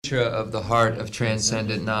Sutra of the Heart of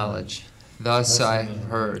Transcendent Knowledge. Thus I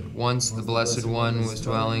heard, once the Blessed One was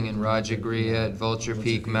dwelling in Rajagriha at Vulture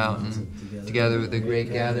Peak Mountain, together with a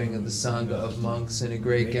great gathering of the Sangha of monks and a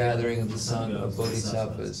great gathering of the Sangha of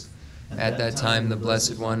Bodhisattvas. At that time the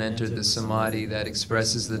Blessed One entered the Samadhi that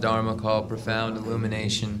expresses the Dharma called profound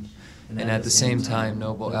illumination, and at the same time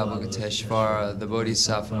noble Avalokiteshvara, the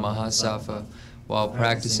Bodhisattva Mahasattva, while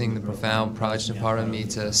practicing the profound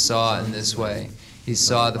Prajnaparamita, saw in this way. He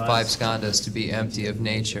saw the five skandhas to be empty of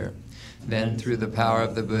nature. Then, through the power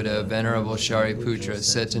of the Buddha, Venerable Shariputra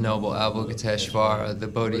said to noble Avalokiteshvara, the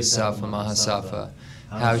Bodhisattva Mahasattva,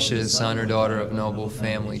 how should a son or daughter of noble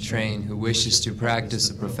family train who wishes to practice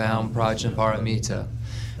the profound Prajnaparamita?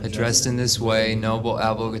 Addressed in this way, noble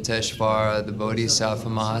Avalokiteshvara, the Bodhisattva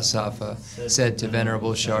Mahasattva, said to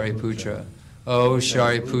Venerable Shariputra, O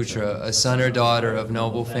Shariputra, a son or daughter of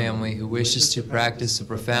noble family who wishes to practice the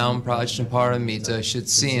profound Prajnaparamita should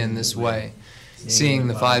see in this way, seeing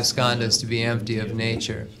the five skandhas to be empty of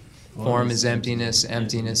nature. Form is emptiness,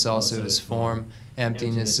 emptiness also is form.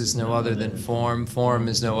 Emptiness is no other than form, form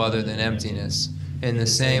is no other than emptiness. In the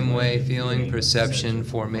same way, feeling, perception,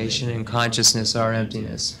 formation, and consciousness are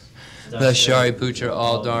emptiness. Thus, Shariputra,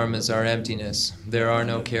 all dharmas are emptiness. There are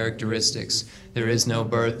no characteristics. There is no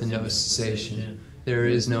birth and no cessation. There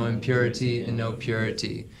is no impurity and no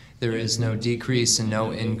purity. There is no decrease and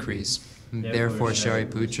no increase. Therefore,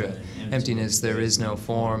 Shariputra, emptiness, there is no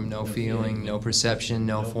form, no feeling, no perception,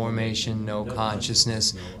 no formation, no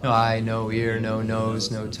consciousness, no eye, no ear, no nose,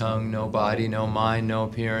 no tongue, no body, no mind, no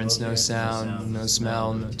appearance, no sound, no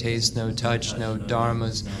smell, no taste, no touch, no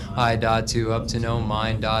dharmas, I dhatu up to no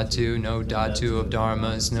mind dhatu, no dhatu of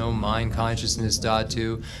dharmas, no mind consciousness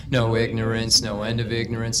dhatu, no ignorance, no end of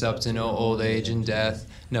ignorance up to no old age and death,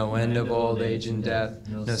 no end of old age and death,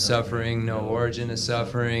 no suffering, no origin of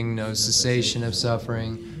suffering, no cessation of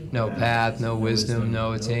suffering, no path, no wisdom,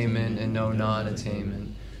 no attainment, and no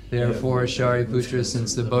non-attainment. Therefore, Shariputra,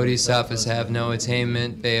 since the Bodhisattvas have no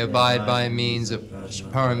attainment, they abide by means of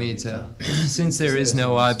paramita. Since there is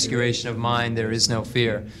no obscuration of mind, there is no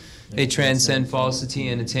fear. They transcend falsity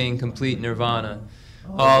and attain complete nirvana.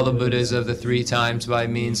 All the Buddhas of the three times by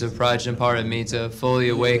means of Prajnaparamita fully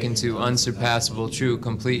awaken to unsurpassable true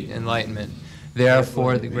complete enlightenment.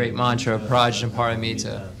 Therefore the great mantra of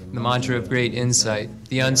Prajnaparamita, the mantra of great insight,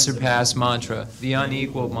 the unsurpassed mantra, the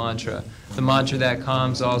unequaled mantra, the mantra that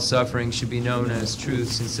calms all suffering should be known as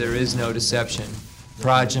truth since there is no deception.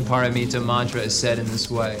 Prajnaparamita mantra is said in this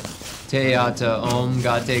way. Teyata om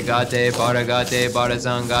gate gate paragate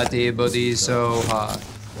parazangate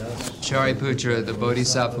bodhisoha. Shariputra, the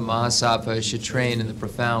Bodhisattva Mahasattva, should train in the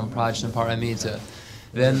profound Prajnaparamita.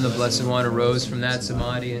 Then the Blessed One arose from that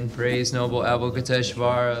samadhi and praised noble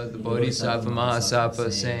Avalokiteshvara, the Bodhisattva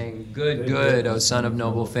Mahasattva, saying, Good, good, O son of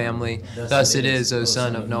noble family. Thus it is, O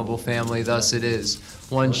son of noble family, thus it is.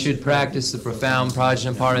 One should practice the profound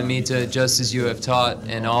Prajnaparamita just as you have taught,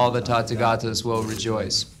 and all the Tathagatas will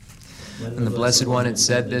rejoice. When the Blessed One had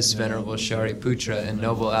said this, Venerable Shariputra and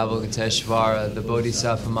noble Avalokiteshvara, the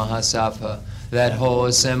Bodhisattva Mahasattva, that whole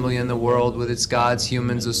assembly in the world with its gods,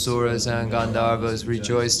 humans, asuras, and Gandharvas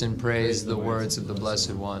rejoiced and praised the words of the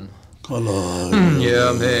Blessed One.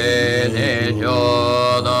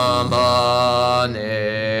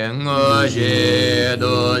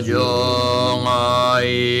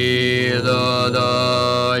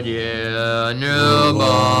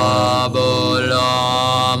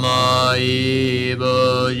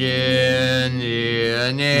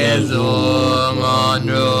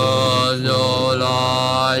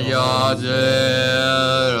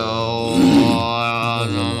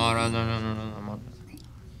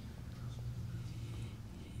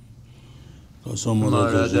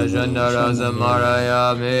 Marada Jandara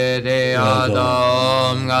Zamaraya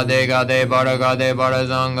Vidyatam Gade Gade Baragade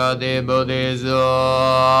Barazangade Buddhizo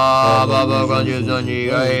Baba Kanjuzani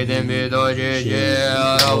Gaiden Bidoji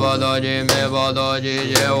Rabadaji Mebadoji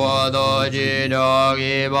Jewadoji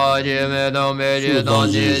Dagi Baji Medom Beji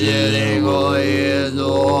Donji Jirigo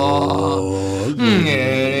Izo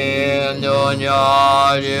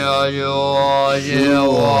Donya Jiajo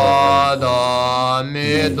Jewada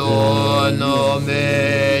Midono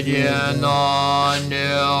Mejianan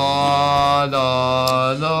Deada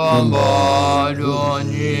Lamba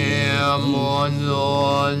Donji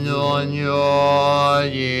Monzon Zonyo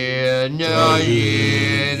Jinyaji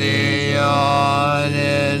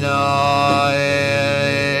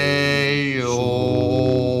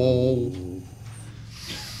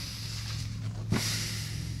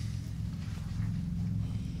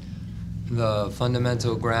The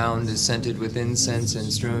fundamental ground is scented with incense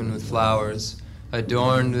and strewn with flowers.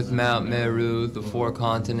 adorned with Mount Meru, the 4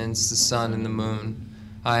 continents, the sun, and the moon.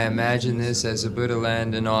 I imagine this as a Buddha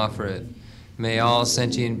land and offer it. May all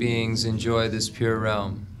sentient beings enjoy this pure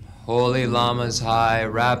realm. Holy lamas high,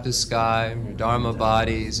 wrap the sky, dharma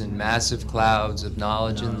bodies, and massive clouds of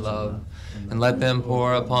knowledge and love, and let them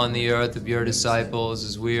pour upon the earth of your disciples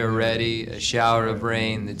as we are ready, a shower of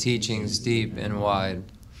rain, the teachings deep and wide.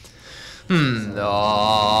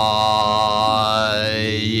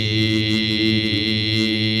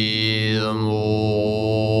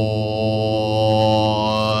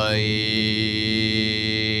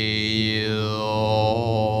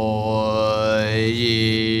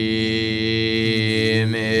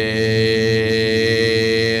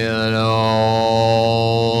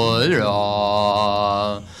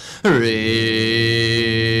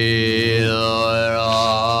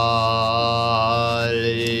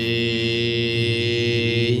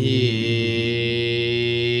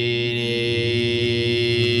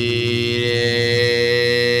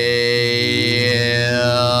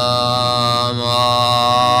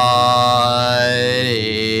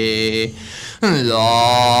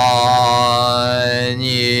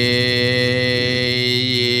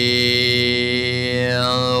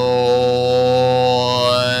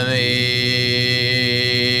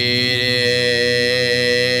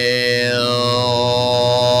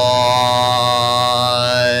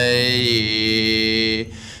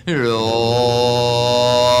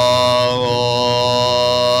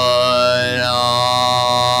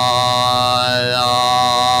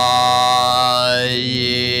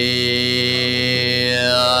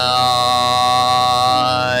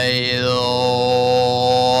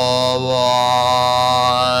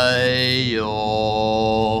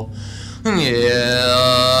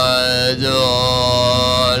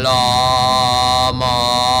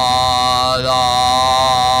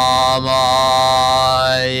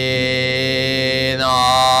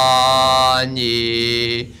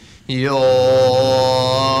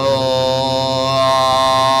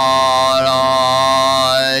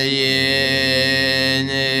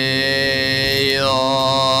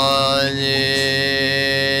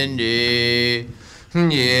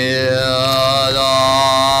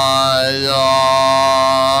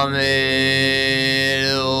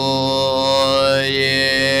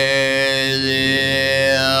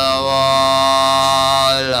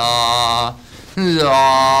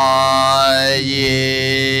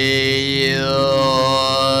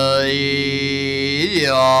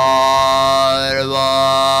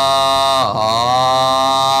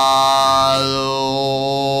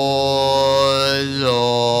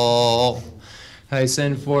 I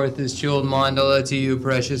send forth this jeweled mandala to you,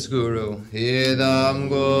 precious Guru. Idam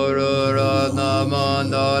Guru Ratna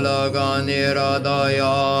Mandala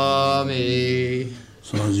Ganiradayami.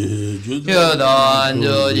 Yadan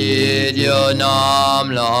Jodi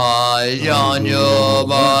Dionam Lai Janjo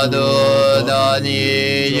Badu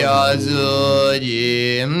Dani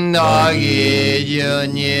Yazujim Dagi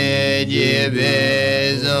Junye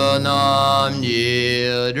Jibe Zonam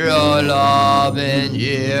Jidrola Ben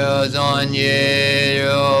Jizanye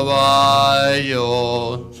Yobajo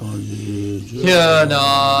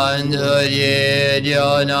Yadan Jodi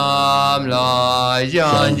Dionam Lai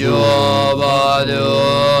Janjo Badu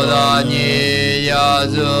Dani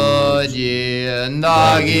Yazujim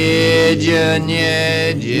Dagi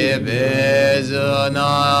Junye Jibe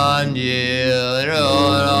Zonam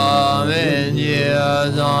Jidrola Ben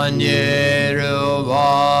Jizanye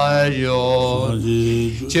Yobajo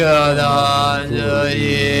Chadan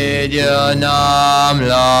Jodi Janam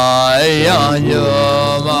Lai Yanjo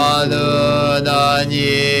Madu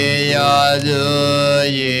Dani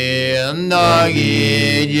Yazujim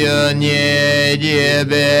Dagi Junye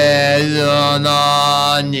Jibe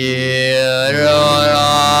Zonan Yirola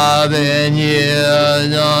Ben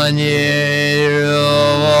Yizan Yirovaryo.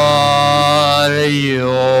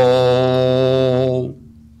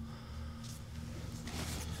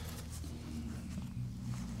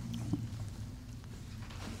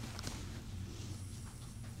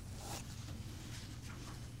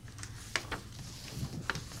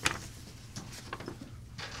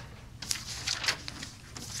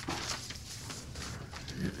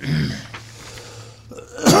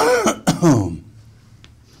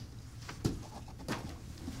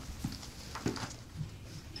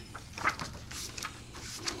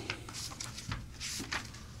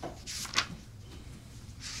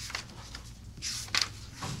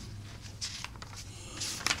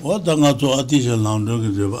 What the Atisha London,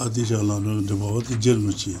 Atisha London, the Bavati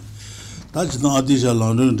Germachi. That's not Atisha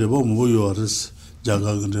London, the Bomoyoris,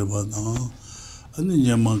 Jagagan Rebana, and in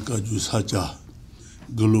Yamanka Jusacha,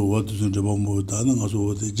 Gulu, what is in the Bombo, Dana,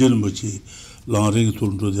 also the Germachi, Lamrim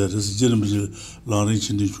told there is Jeremy Lamrim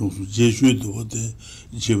Chindi Chunsu, Jesuit, what the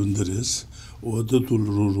Jevin there is, what the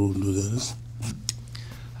Tulu there is.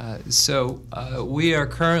 So we are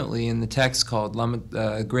currently in the text called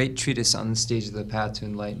Great Treatise on the Stage of the Path to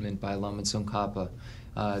Enlightenment by Lama Tsongkhapa.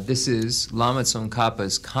 This is Lama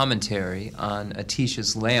Tsongkhapa's commentary on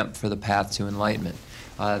Atisha's lamp for the path to enlightenment.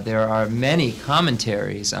 There are many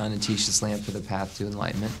commentaries on Atisha's lamp for the path to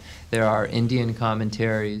enlightenment. There are Indian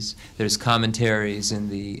commentaries, there's commentaries in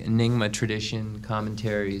the Nyingma tradition,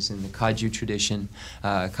 commentaries in the Kagyu tradition,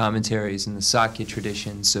 commentaries in the Sakya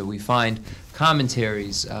tradition. So we find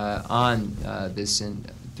commentaries on this in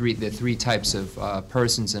the three types of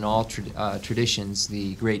persons in all traditions,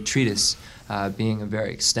 the Great Treatise being a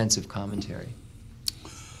very extensive commentary.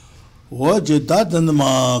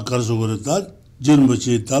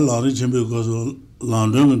 Rinpoche ta Lamrim Chenmo ko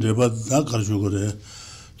Lamrim reba ta karshu gore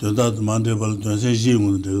tenda mande bal tsen ji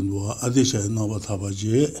ngun de ndo adisha na ba ta ba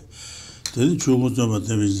je den chu mo ba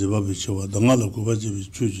de ji ba bi chewa danga la ko ba ji bi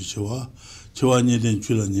chu ji chewa ni den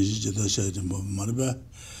chu la ni ji je da sha de ba ma ba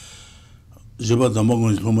je ba da mo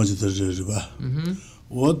ngun ko ma ji de je ba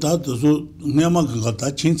o ta to so ne ma ga ta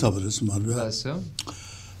chin sa ba res ma ba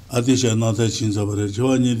Adisha Nata Chinsabare,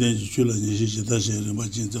 Giovanni de Chula Nishita Sherima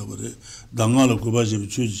Chinsabare, Dangala Kubashi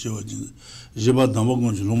Chuchi, Jiba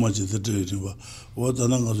Damagon Lumachi the River, what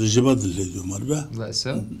another Jiba the Lady Marba?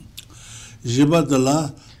 Jiba the La,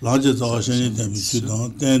 largest ocean than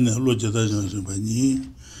Sudan, 10 Lojata Bani,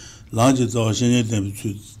 largest ocean than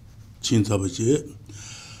Chinsabache,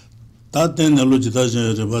 that 10 Lojata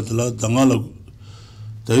Ribatala, Dangala.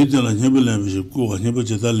 다이들은 해벨렘이 고가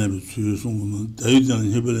해벨제달렘이 수용은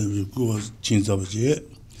다이들은 해벨렘이 고가 진짜버지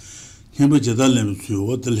해벨제달렘이 수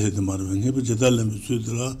어떨 해도 말은 해벨제달렘이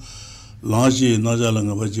수들아 라지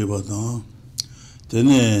나자랑가 버지 봐도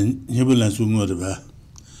되네 해벨렘 수응어를 봐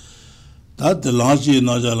다들 라지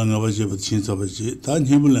나자랑가 버지 봐 진짜버지 단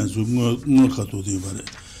해벨렘 수응어 가도 돼 말해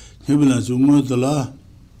해벨렘 수응어들아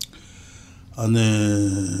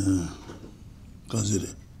안에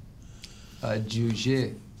가지래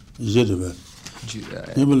Juge. Jedebe.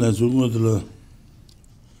 Nebula Zumodla.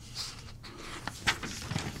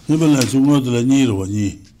 Nebula Zumodla Niro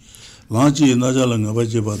ni. Laji Najalanga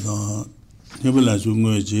Vajibata. Nebula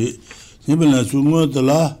Zumoji. Nebula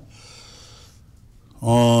Zumodla.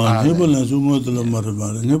 Oh, Nebula Zumodla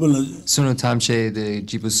Marabara. Nebula Suno Tamche, the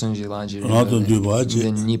Jibusunji Lanji. Not on Dubaji.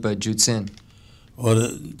 Then Nipa Jutsen. Or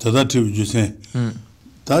Tadativ Jutsen.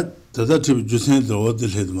 That Tadativ Jutsen, the what the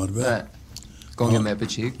head Marba.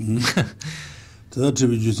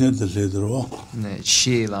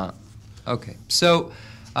 Okay, so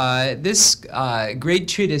this great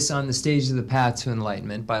treatise on the stage of the path to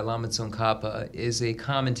enlightenment by Lama Tsongkhapa is a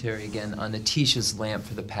commentary again on Atisha's lamp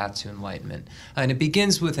for the path to enlightenment, and it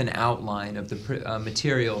begins with an outline of the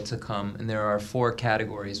material to come, and there are 4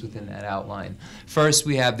 categories within that outline. First,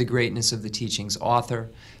 we have the greatness of the teaching's author.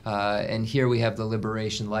 And here we have the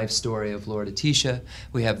liberation life story of Lord Atisha.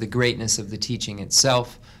 We have the greatness of the teaching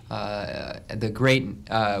itself, the great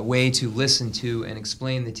way to listen to and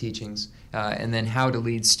explain the teachings, and then how to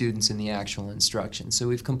lead students in the actual instruction. So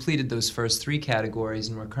we've completed those first 3 categories,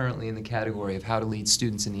 and we're currently in the category of how to lead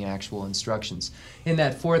students in the actual instructions. In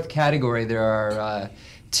that 4th category, there are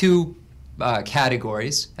 2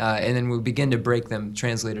 categories, and then we'll begin to break them,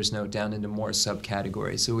 translator's note, down into more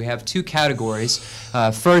subcategories. So we have 2 categories.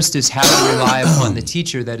 First is how to rely upon the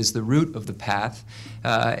teacher, that is the root of the path,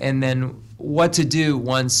 and then what to do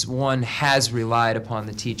once one has relied upon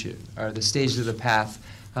the teacher, or the stage of the path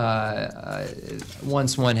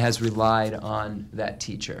once one has relied on that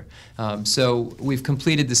teacher. So we've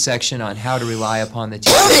completed the section on how to rely upon the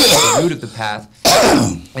teacher, the root of the path,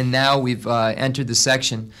 and now we've entered the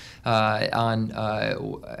section on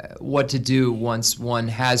what to do once one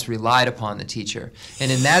has relied upon the teacher. And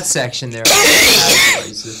in that section there are 2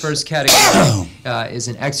 categories. The first category is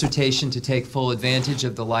an exhortation to take full advantage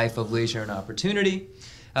of the life of leisure and opportunity.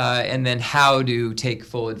 And then how to take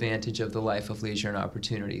full advantage of the life of leisure and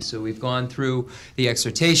opportunity. So we've gone through the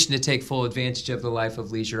exhortation to take full advantage of the life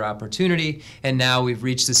of leisure opportunity, and now we've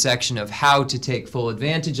reached the section of how to take full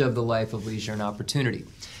advantage of the life of leisure and opportunity.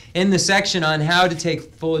 In the section on how to take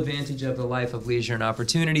full advantage of the life of leisure and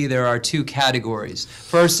opportunity, there are 2 categories.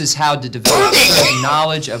 First is how to develop certain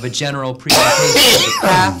knowledge of a general presentation of the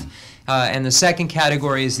path, and the second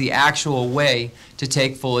category is the actual way to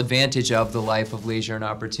take full advantage of the life of leisure and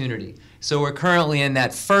opportunity. So we're currently in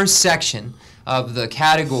that first section of the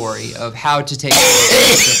category of how to take full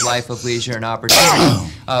advantage of life of leisure and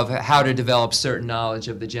opportunity, of how to develop certain knowledge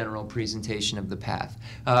of the general presentation of the path.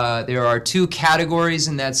 There are 2 categories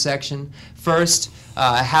in that section. First,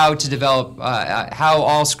 how to develop, how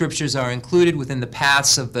all scriptures are included within the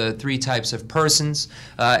paths of the 3 types of persons,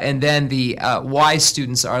 and then the why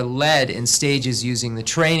students are led in stages using the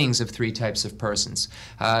trainings of 3 types of persons.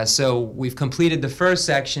 So we've completed the first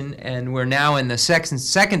section, and we're now in the second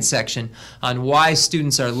section on why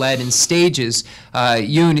students are led in stages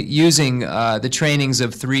using the trainings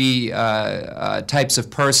of 3 types of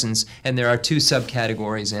persons, and there are 2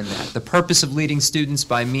 subcategories in that. The purpose of leading students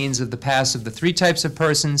by means of the paths of the 3 types of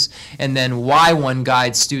persons, and then why one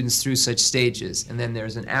guides students through such stages, and then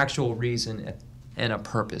there's an actual reason and a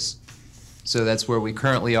purpose. So that's where we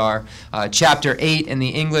currently are. Chapter 8 in the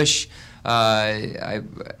English,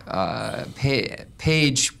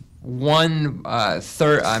 page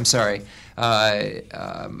 130, I'm sorry,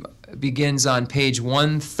 begins on page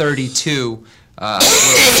 132, where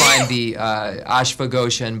we find the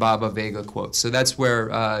Ashvaghosha and Baba Vega quotes. So that's where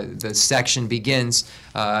the section begins,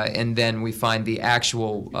 and then we find the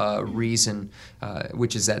actual reason,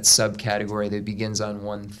 which is that subcategory that begins on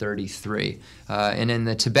 133. And in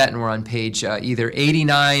the Tibetan, we're on page either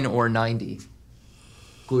 89 or 90.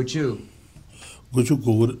 Guju. Guju,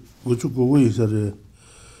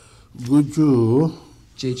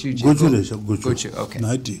 okay.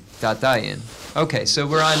 90. Datayin. Okay, so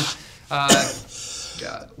we're on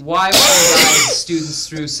why one guides students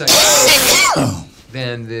through such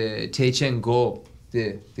then the Teichen Go,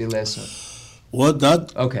 the lesson. What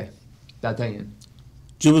that? Okay, Datayin.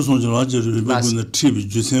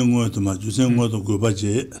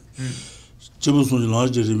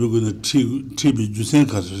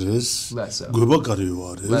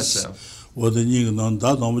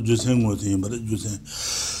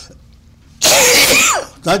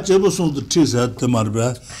 That Jebusung the Tis at the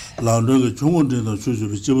Marba, Landung, Chungun, the Chuju,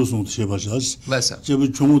 Jebusung Shebashas,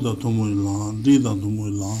 Jebuchungu, the Tumulan, Didan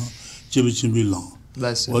Tumulan, Jebichimbilan.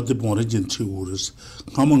 What the Ponregin Chigurus,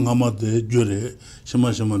 Kaman Hama de Jure,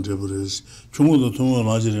 Shemashaman Jebures, Chungu the Tumu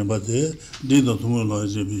Laji Rembate, Didan Tumu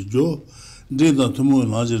Laji Bijo, Didan Tumu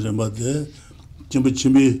Laji Rembate,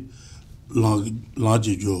 Jebichimbi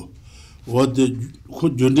Laji Jo. What the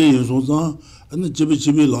Junde is on. And the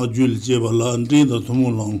Chibi La Jul Jebala and Dina Tumu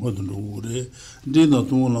Long Hodure, Dina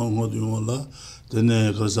Tumu Long Hodula, the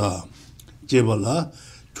Negaza Jebala,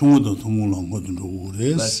 Tumu Tumu Long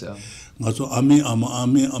Hodures. Naso Ami,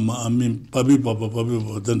 Pabi Papa,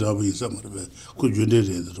 then Davi Summer, could you did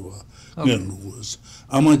it?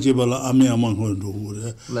 Ama Jebala, Ami among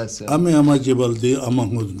Hodure, Ami Ama Jebal de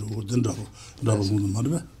among Hodure, then Davu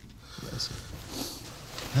Mother.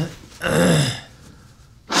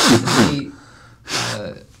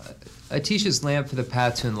 Atisha's lamp for the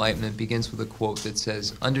path to enlightenment begins with a quote that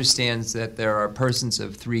says, understands that there are persons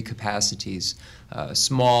of 3 capacities,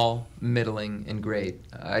 small, middling, and great.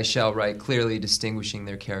 I shall write clearly distinguishing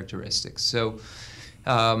their characteristics. So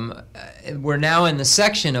we're now in the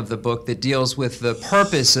section of the book that deals with the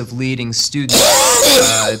purpose of leading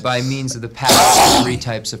students by means of the path to 3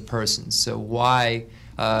 types of persons. So why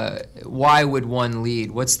would one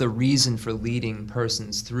lead? What's the reason for leading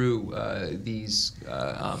persons through these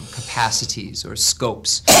capacities or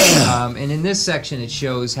scopes? And in this section, it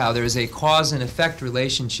shows how there is a cause and effect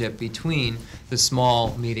relationship between the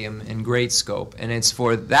small, medium, and great scope. And it's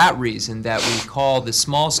for that reason that we call the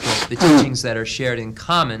small scope the teachings that are shared in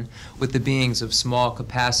common with the beings of small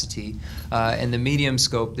capacity, and the medium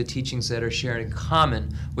scope the teachings that are shared in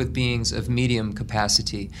common with beings of medium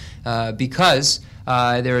capacity. Because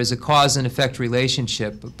there is a cause and effect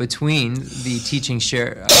relationship between the teaching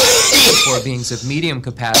shared for beings of medium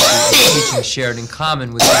capacity and the teachings shared in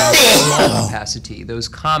common with beings of small capacity. Those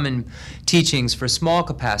common teachings for small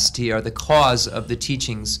capacity are the cause of the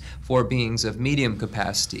teachings for beings of medium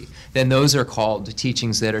capacity. Then those are called the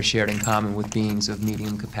teachings that are shared in common with beings of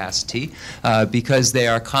medium capacity because they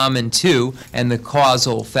are common to and the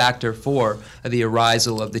causal factor for the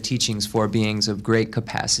arisal of the teachings for beings of great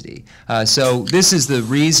capacity. So this is the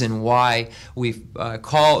reason why we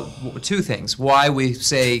call 2 things. Why we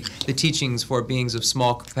say the teachings for beings of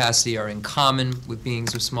small capacity are in common with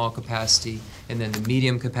beings of small capacity, and then the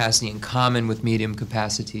medium capacity in common with medium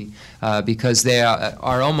capacity, because they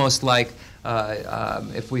are almost like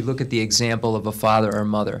if we look at the example of a father or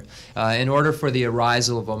mother. In order for the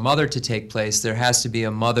arisal of a mother to take place, there has to be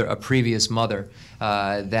a previous mother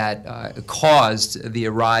that caused the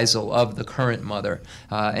arisal of the current mother.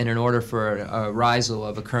 And in order for an arisal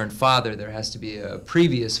of a current father, there has to be a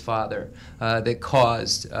previous father that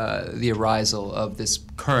caused the arisal of this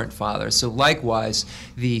current father. So likewise,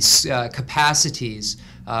 these capacities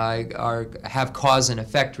have cause and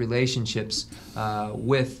effect relationships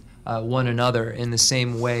with one another in the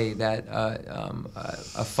same way that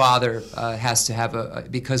a father has to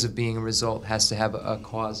have because of being a result, has to have a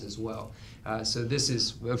cause as well. So this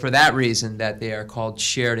is for that reason that they are called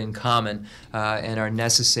shared in common and are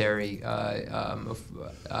necessary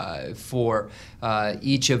for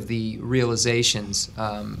each of the realizations,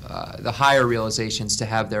 the higher realizations, to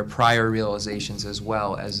have their prior realizations as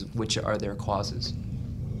well, as which are their causes.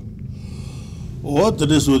 What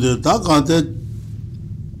is the Takante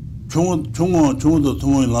Chungo Tomo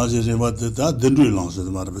in Laje, that Dendru Lans, the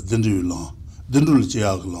matter of Dendru Lan, Dendru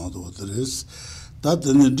Chiak Land, what there is. That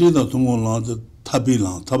in the Dino Tomo Land,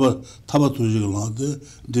 Tabilan, Tabatuji Land,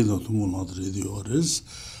 Dino Tomo Land radio is,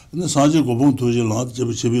 and the Saji Gobon Tuji Land,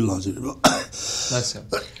 Jebichibi Land. That's it.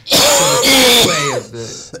 So the way of the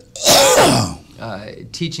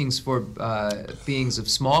teachings for beings of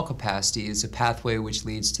small capacity is a pathway which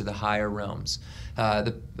leads to the higher realms.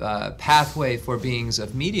 The pathway for beings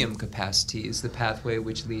of medium capacity is the pathway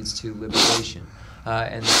which leads to liberation.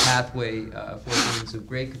 And the pathway for beings of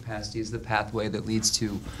great capacity is the pathway that leads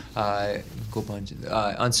to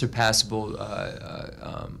unsurpassable,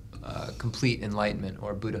 complete enlightenment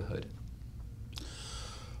or Buddhahood.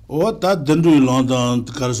 What that Dendru London,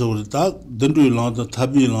 Karso, that Dendru London,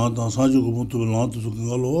 Tabi London, Sanju Kubutu London,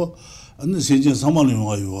 Sukalo, and the Sijin Samali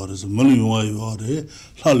Wayuares, Mali Wayuare,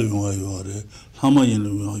 Lali Wayuare, Hamayan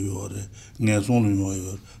Wayuare, Nason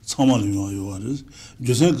Wayuare, Samali Wayuares,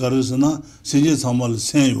 Jose Garisana, Sijin Samal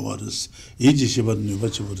Saint Waters, Eji Shibat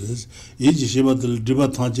Nubachivares, Eji Shibat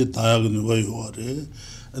Dibatanchi Tayag Nubayuare,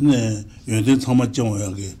 and then you did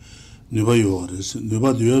Samachawage. Nuba Yuaris,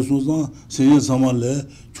 Nuba Duasusa, Senior Samale,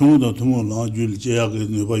 Chumuda Tumu, La Jul Jaya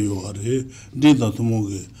Nuba Yuare, Dita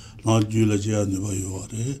Tumuge, La Jula Jaya Nuba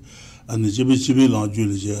Yuare, and the Chibi La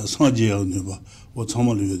Jul Jaya, Sanjaya Nuba, what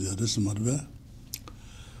Samalu there is Marbe.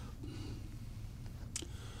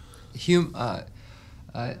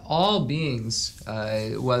 All beings,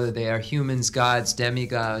 whether they are humans, gods,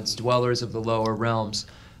 demigods, dwellers of the lower realms,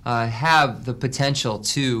 have the potential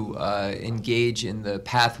to engage in the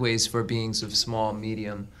pathways for beings of small,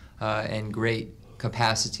 medium, and great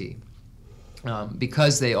capacity.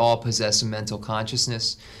 Because they all possess a mental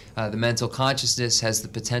consciousness, the mental consciousness has the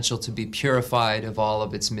potential to be purified of all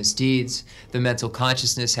of its misdeeds. The mental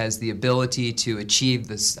consciousness has the ability to achieve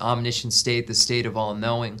this omniscient state, the state of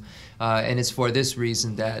all-knowing. And it's for this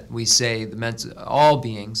reason that we say all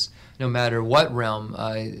beings, no matter what realm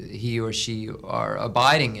he or she are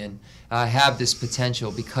abiding in, have this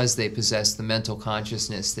potential because they possess the mental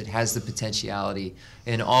consciousness that has the potentiality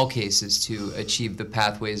in all cases to achieve the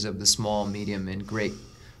pathways of the small, medium, and great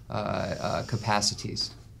capacities.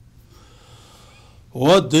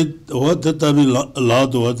 What did I mean?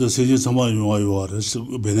 Allowed what the city someone you are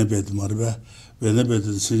benefit Marba, benefit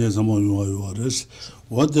the city someone you are.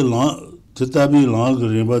 What the law did I be long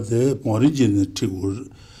remember the origin Tigur?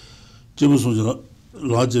 Jimson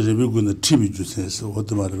large review in the TV says what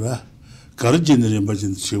the matter. Courage in the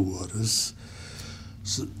imagine she waters.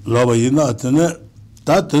 Lava Yina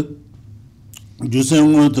that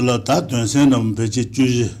Jusem to la tat and send them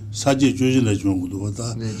Pechi Saji Juji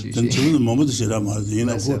Lajunguata. Then to the moment she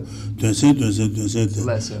ramadina for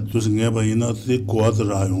to never enough the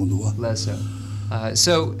quarter I won't.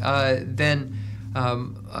 So then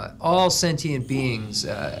all sentient beings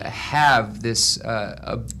have this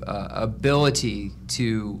ability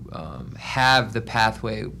to have the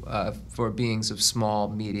pathway for beings of small,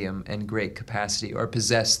 medium, and great capacity, or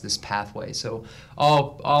possess this pathway. So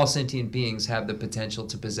all sentient beings have the potential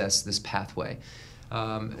to possess this pathway.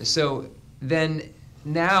 So then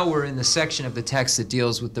now we're in the section of the text that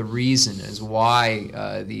deals with the reason as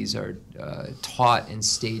why these are taught in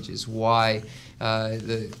stages, why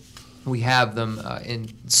we have them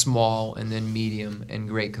in small and then medium and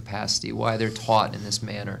great capacity, why they're taught in this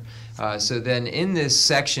manner. So then in this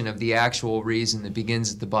section of the actual reason that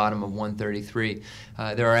begins at the bottom of 133,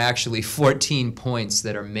 there are actually 14 points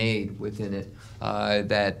that are made within it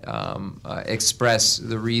that express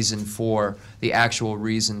the reason for, the actual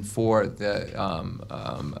reason for the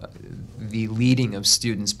leading of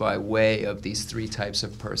students by way of these three types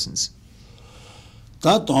of persons.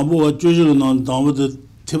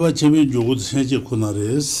 Tiba Chemi Jogu Senji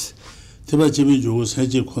Kunares, Tiba Chemi Jogu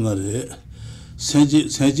Senji Kunare,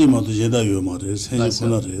 Senji Matu Jeda Yomares, Senji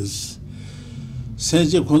Kunares,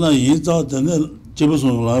 Senji Kuna Yinza, then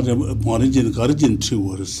Jibuson Marijin Garjin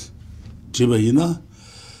Triwars, Tiba Yina,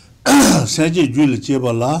 Senji Juli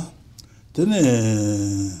Jebala, then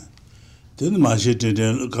Mashit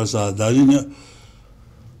Kasa, Dajina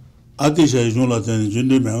Adisha Jula, then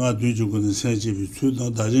Jundi Manga Duju Senji,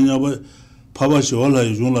 Dajina. Papa Shola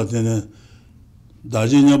is one Latine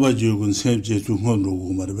다지냐바 지역은 세제 중헌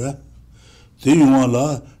로고 말베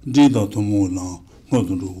대용화라 리더 도모나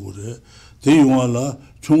헌도 그래 대용화라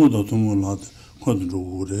총도 도모나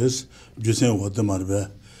헌도 그래스 주세 와드 말베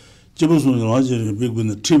지부순 라지르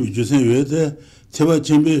비군의 트비 주세 외에 대바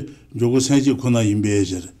준비 요거 세제 코나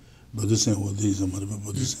임베제 버드세 어디서 말베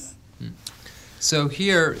버드세. So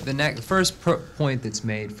here, the first point that's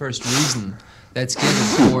made, first reason that's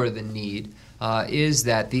given for the need, is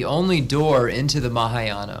that the only door into the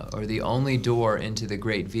Mahayana, or the only door into the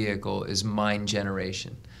great vehicle, is mind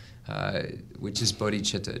generation, which is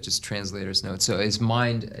bodhicitta, just translator's note. So is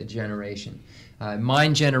mind generation.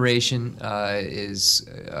 Mind generation is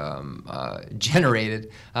generated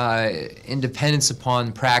in dependence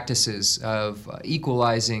upon practices of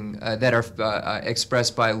equalizing that are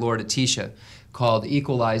expressed by Lord Atisha, called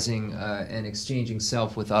equalizing and exchanging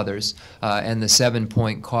self with others, and the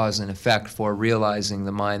 7-point cause and effect for realizing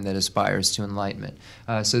the mind that aspires to enlightenment.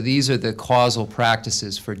 So these are the causal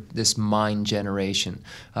practices for this mind generation.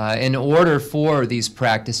 In order for these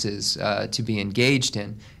practices to be engaged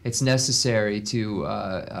in, it's necessary to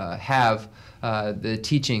have the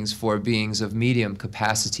teachings for beings of medium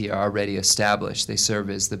capacity are already established. They serve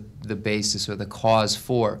as the basis or the cause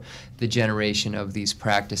for the generation of these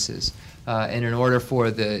practices. And in order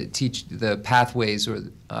for the pathways or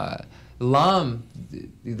lam,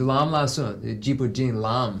 the lam lasun, the jipu jin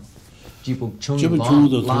lam, jipu chung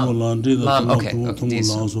lam. Okay.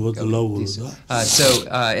 So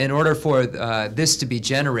in order for this to be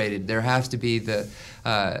generated, there have to be the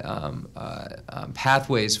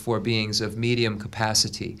pathways for beings of medium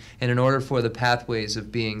capacity. And in order for the pathways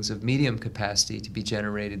of beings of medium capacity to be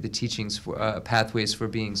generated, the teachings for pathways for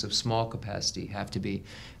beings of small capacity have to be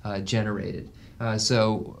generated.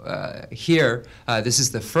 So here, this is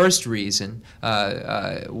the first reason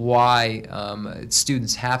why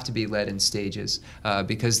students have to be led in stages,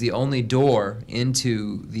 because the only door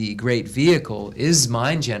into the great vehicle is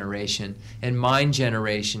mind generation, and mind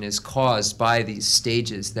generation is caused by these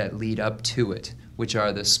stages that lead up to it, which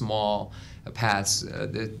are the small paths,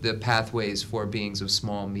 the pathways for beings of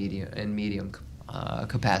small, medium, and medium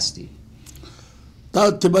capacity.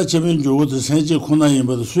 다 티바 체면 조도 생제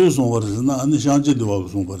코나임바도 수요송 버르스나 아니 샹제도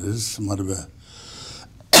와고 버르스 말베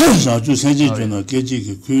샤주 생제 존나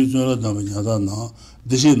계지기 규존라 담이 하다나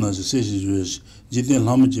드시나지 세시 주시 지된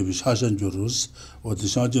함지 샤산 조르스 어디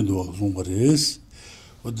샹제도 와고 버르스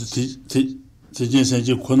어디 제제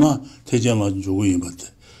생제 코나 대전라 조고 임바데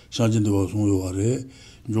샹제도 와고 요아레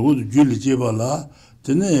조고도 줄리 제발라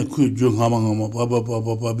tene ku jung hamangama baba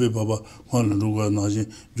hon ruga naji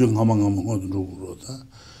jung hamangama hon ruga ta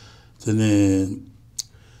tene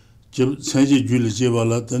seji juli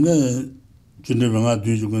jebala tene junne banga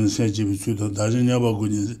dujugun seji bichu da dajnya ba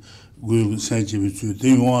guni gu seji bichu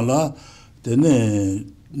de wala tene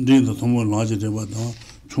ndindo tomo naji de ba da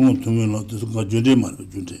chung tomo la de ga jode mar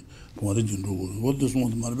junde ko re jundu wo de so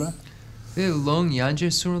mar ba long yanje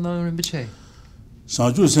surlang rinpoche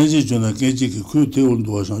상주 생지존의 계지기 그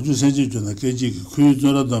대운도 상주 생지존의 계지기 그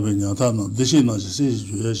저라다면 야타는 대신에 세지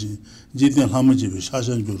줘야지 지된 함지비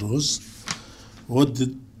샤션주로스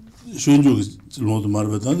어디 슌주 로드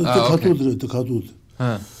말베다는 또 가도들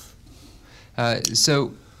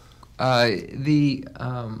So the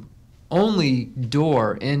only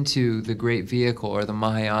door into the great vehicle or the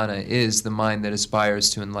Mahayana is the mind that aspires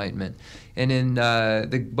to enlightenment. And in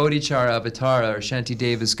the Bodhichara Avatara, or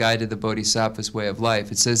Shantideva's Guide to the Bodhisattva's Way of Life,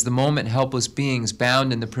 it says, the moment helpless beings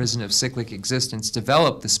bound in the prison of cyclic existence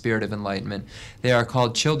develop the spirit of enlightenment, they are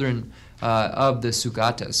called children of the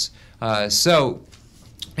Sugatas. So,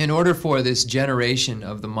 in order for this generation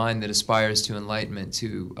of the mind that aspires to enlightenment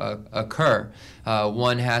to occur,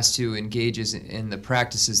 one has to engage in the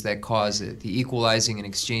practices that cause it. The equalizing and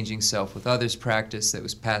exchanging self with others practice that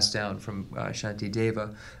was passed down from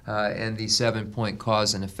Shantideva, and the 7-point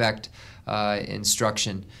cause and effect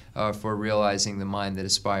instruction for realizing the mind that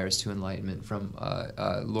aspires to enlightenment from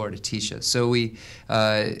Lord Atisha. So we,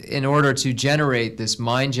 in order to generate this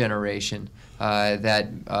mind generation,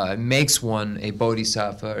 that makes one a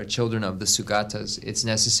bodhisattva or children of the Sugatas, it's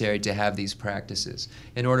necessary to have these practices.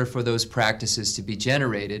 In order for those practices to be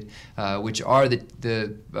generated, which are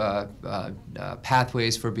the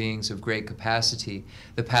pathways for beings of great capacity,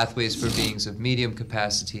 the pathways for beings of medium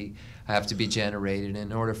capacity, have to be generated.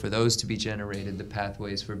 In order for those to be generated, the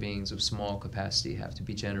pathways for beings of small capacity have to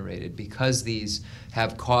be generated, because these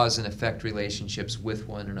have cause and effect relationships with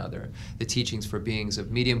one another. The teachings for beings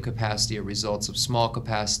of medium capacity are results of small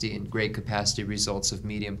capacity, and great capacity results of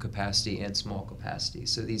medium capacity and small capacity.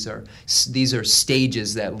 So these are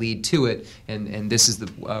stages that lead to it, and this is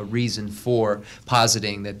the reason for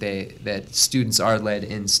positing that students are led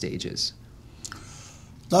in stages.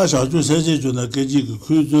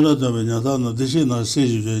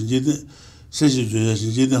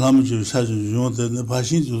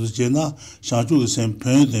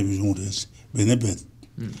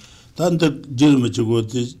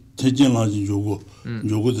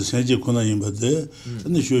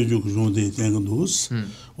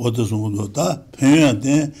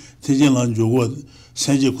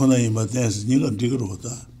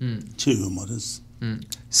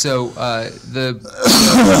 So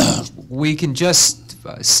we can just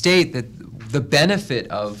state that the benefit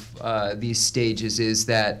of these stages is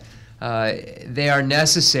that they are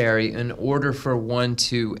necessary in order for one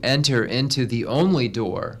to enter into the only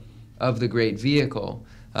door of the great vehicle,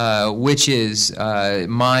 which is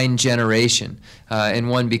mind generation. And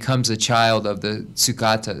one becomes a child of the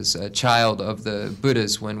Sugatas, a child of the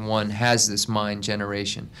Buddhas, when one has this mind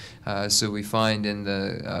generation. So we find in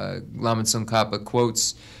the Lama Tsongkhapa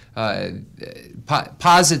quotes,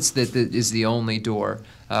 posits that is the only door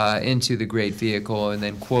into the great vehicle, and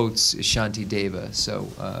then quotes Shanti Deva. So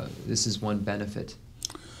this is one benefit.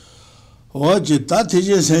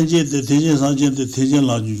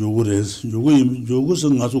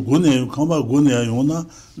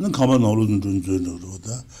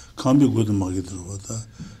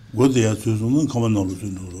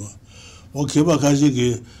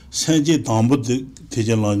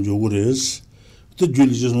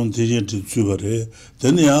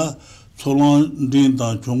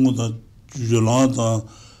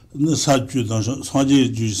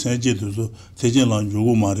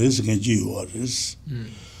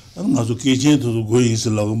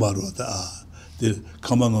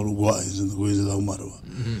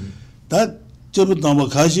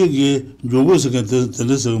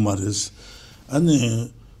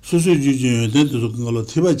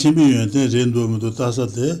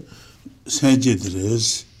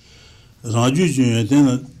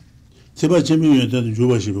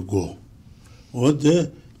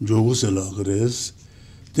 Jogusela Gres,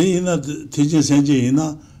 Dina Tijin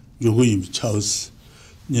Sanjina, Joguim Chaus.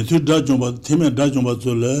 Netu Dajumba, Timmy Dajumba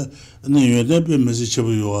Zole, and then you never message of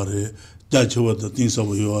Yuare, Dacho, the things of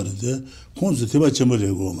Yuare there, Consitiva Chamber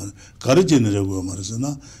woman, Carajin woman,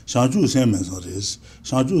 Shanju Samans,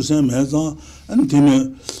 Shanju Samans, and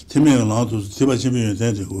Timmy Latus, Tiba Chamber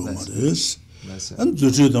woman is. And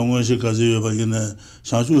to treat on when she Kazi in a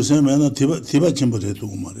Shanju Saman, Tiba Chamber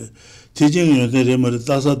woman. Teaching you the remedy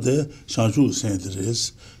Tasate, Shanju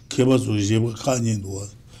Saint-Res, Kebazu Kanyin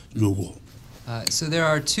Lugo. So there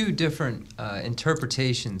are two different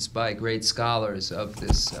interpretations by great scholars of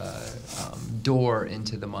this door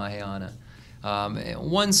into the Mahayana.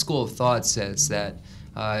 One school of thought says that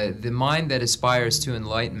the mind that aspires to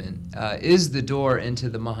enlightenment is the door into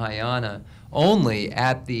the Mahayana only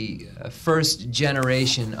at the first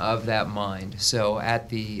generation of that mind. So at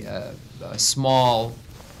the small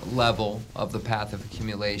level of the path of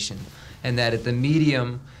accumulation, and that at the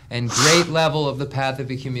medium and great level of the path of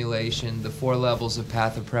accumulation, the four levels of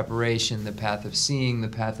path of preparation, the path of seeing, the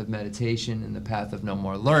path of meditation, and the path of no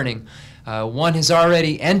more learning, one has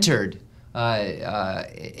already entered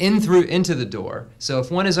into the door. So if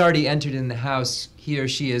one has already entered in the house, he or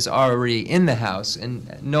she is already in the house and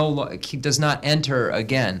does not enter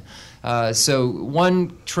again. So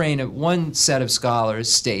one set of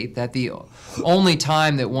scholars state that the only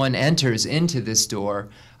time that one enters into this door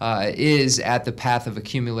is at the path of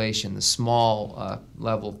accumulation, the small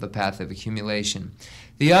level of the path of accumulation.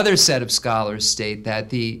 The other set of scholars state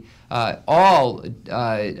that all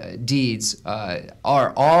deeds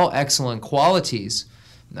are all excellent qualities,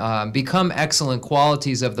 become excellent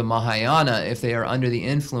qualities of the Mahayana if they are under the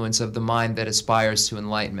influence of the mind that aspires to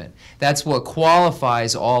enlightenment. That's what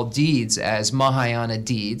qualifies all deeds as Mahayana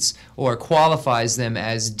deeds, or qualifies them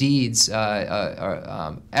as deeds,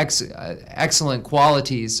 excellent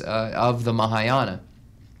qualities of the Mahayana.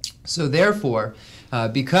 So therefore,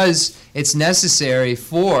 because it's necessary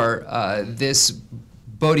for this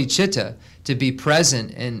bodhicitta to be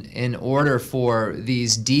present in order for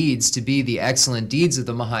these deeds to be the excellent deeds of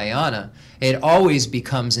the Mahayana, it always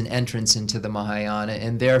becomes an entrance into the Mahayana,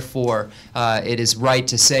 and therefore it is right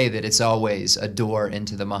to say that it's always a door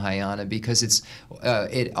into the Mahayana, because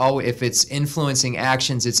if it's influencing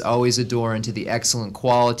actions, it's always a door into the excellent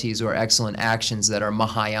qualities or excellent actions that are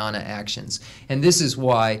Mahayana actions. And this is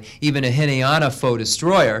why even a Hinayana foe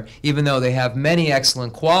destroyer, even though they have many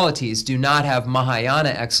excellent qualities, do not have Mahayana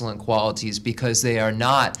excellent qualities, because they are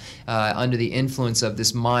not under the influence of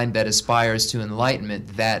this mind that aspires to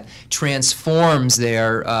enlightenment, that transforms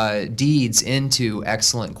their deeds into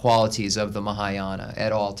excellent qualities of the Mahayana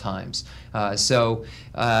at all times. So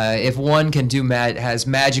if one can has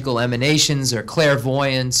magical emanations or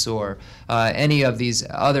clairvoyance or any of these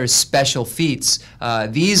other special feats,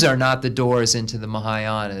 these are not the doors into the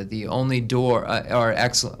Mahayana. The only door are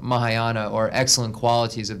Mahayana or excellent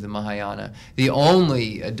qualities of the Mahayana. The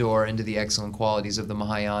only door into the excellent qualities of the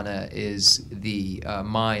Mahayana is the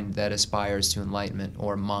mind that aspires to enlightenment,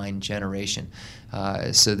 or mind generation.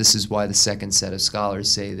 So this is why the second set of scholars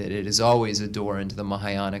say that it is always a door into the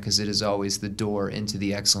Mahayana, because it is always the door into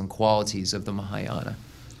the excellent qualities of the Mahayana.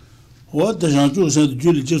 What the Shanju said,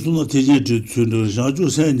 Julie just not teaching to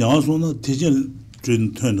Shanju said, Yansuna teaching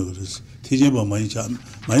to Tunnels, teaching about my channel,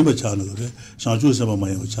 my channel, Shanju said about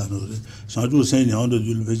my channel, Shanju saying, Yonder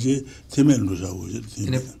Julveji, Timen Rusa.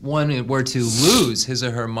 And if one were to lose his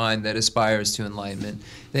or her mind that aspires to enlightenment,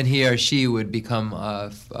 then he or she would become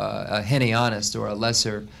a Hinayanist, or a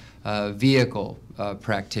lesser vehicle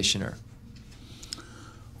practitioner.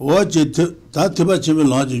 What that Tibachi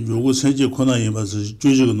large you send you Kona Yabas,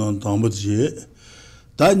 Juju non Tombaji.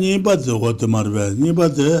 That Nibat the water Marvel,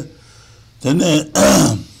 Nibat then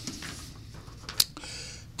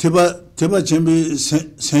Tiba Chimbi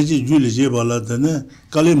Senji Julie Jebala, then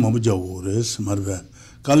Kali Mobuja Wores, Marvel,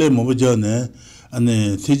 Kali Mobujane, and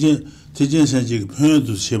then Tijin Senji, Pen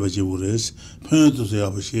to Shebaji Wores, Pen to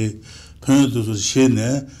Yabashi, Pen to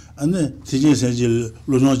Shene, and then Tijin Senji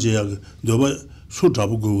Lunoji, Doba. Shoot up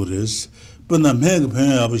Gores, but the Meg Pen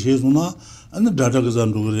Abashesuna, and the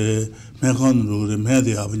Datagazan Dugre, Mekon Dugre,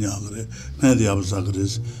 Medi Abanyagre, Medi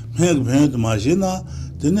Absagres, Meg Pen Machina,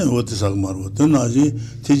 then what is Agmar, then Naji,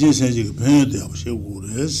 Tijin Senji Pen de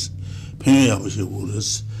Abashegures, Pen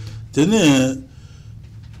Abashegures, then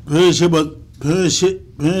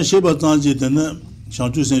Sheba Tanji, then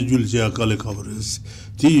Shantu Saint Julia Kale covers,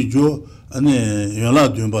 Tijo, and Yola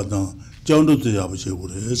Dumbatan, John to the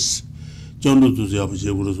Abashegures. John to the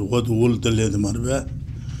Abashegures, what will the lady Marbe?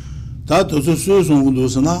 That was a Susan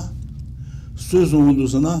Wundusana,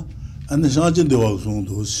 and the Sergeant de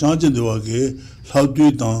Wagsundu, Sergeant de Wage, how do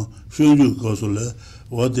you down, Shunju Cosole,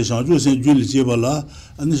 what the Shanju Saint Julie Jebala,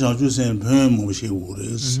 and the Shanju Saint Pem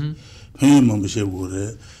Mobashegures, Pem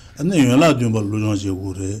Mobashegure, and the Yola Dumba Lujan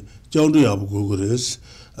Jegure, John de Abugures,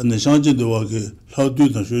 and the Sergeant de Wage, how do you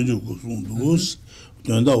down Shunju Cosundus. So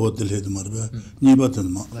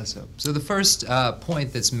the first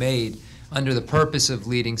point that's made under the purpose of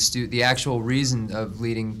leading the actual reason of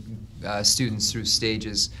leading students through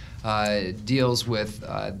stages deals with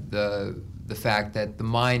the fact that the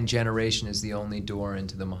mind generation is the only door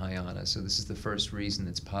into the Mahayana. So this is the first reason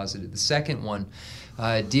that's posited. The second one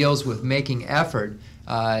deals with making effort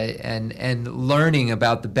and learning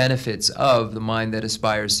about the benefits of the mind that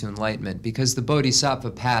aspires to enlightenment, because the Bodhisattva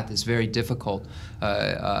path is very difficult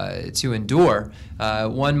to endure.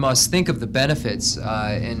 One must think of the benefits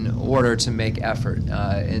in order to make effort.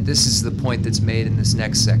 And this is the point that's made in this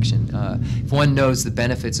next section. If one knows the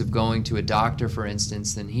benefits of going to a doctor, for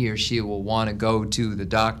instance, then he or she will want to go to the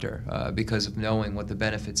doctor because of knowing what the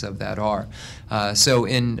benefits of that are. So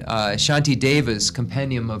in Shantideva's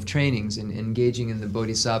compendium of trainings in engaging in the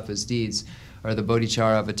Bodhisattva's deeds, or the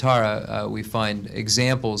Bodhicharyavatara, we find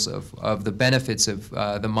examples of the benefits of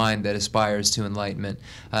the mind that aspires to enlightenment.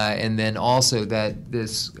 And then also that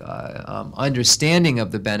this understanding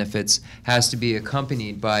of the benefits has to be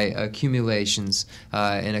accompanied by accumulations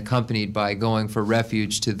and accompanied by going for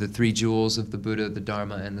refuge to the three jewels of the Buddha, the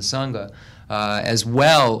Dharma, and the Sangha. As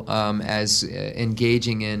well as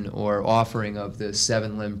engaging in or offering of the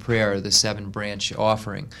seven-limb prayer, the seven-branch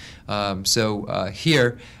offering.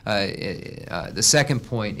 Here, the second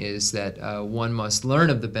point is that one must learn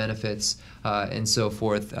of the benefits and so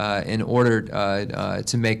forth in order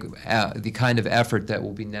to make the kind of effort that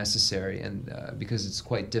will be necessary, and because it's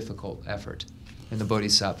quite difficult effort in the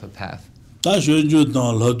Bodhisattva path. Let's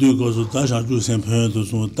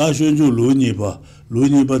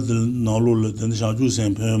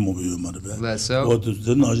so.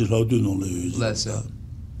 So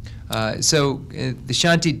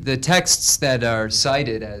The texts that are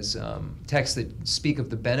cited as texts that speak of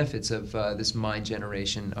the benefits of this mind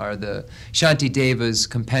generation are the Shantideva's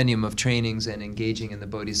Compendium of Trainings and Engaging in the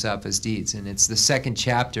Bodhisattva's Deeds. And it's the second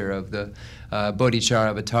chapter of the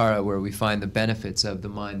Bodhicharyavatara where we find the benefits of the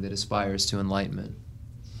mind that aspires to enlightenment.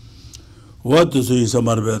 What does he say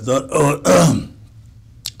about that?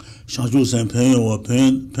 So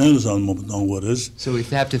we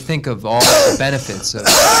have to think of all the benefits of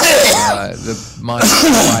the mind that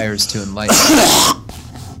aspires to enlightenment.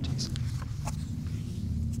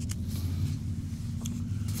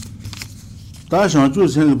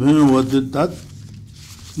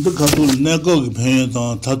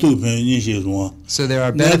 So there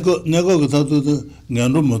are benefits.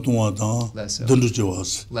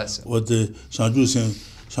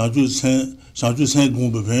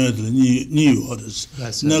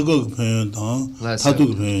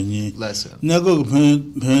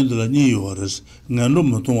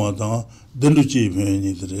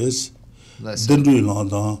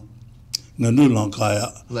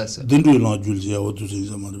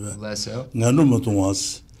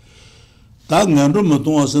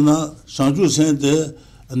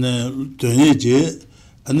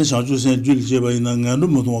 and Shanju Saint Jules Jebaina and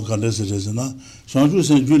Mutuan Shanju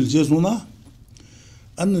Saint Jules Jesuna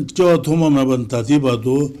and Joe Toma Maban Tatiba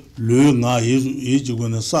do Lu Na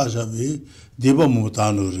Ijuan Sasha V, Deba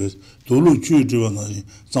Mutanu, Tulu Chu Juana,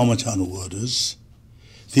 Samachano waters,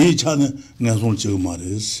 the Chana Nazon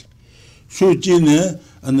Chilmaris, Shu Jine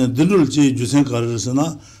and the Dindul J. Jusen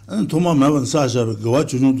Carasana, and Toma Maban Sasha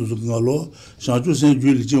Gawachun to Galo, Shanju Saint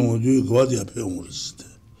Jules Jim do Gawadia Peons.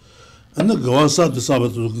 And the Gawasa the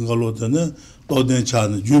Sabbath to Galotane, Doden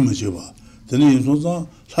Chan, Jumajiva, the name was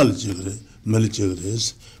Halijigre,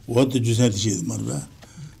 Melichigres. What did you say to see the Marva?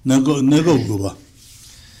 Nego Guba.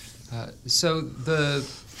 So the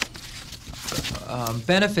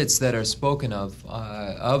benefits that are spoken of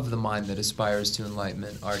the mind that aspires to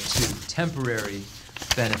enlightenment are two: temporary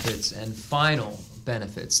benefits and final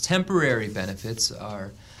benefits. Temporary benefits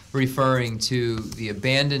are referring to the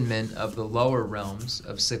abandonment of the lower realms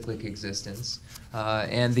of cyclic existence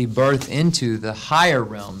and the birth into the higher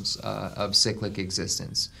realms of cyclic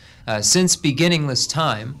existence. Since beginningless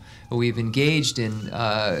time, we've engaged in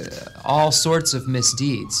all sorts of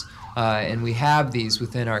misdeeds, and we have these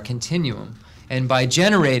within our continuum. And by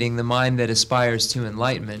generating the mind that aspires to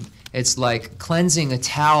enlightenment, it's like cleansing a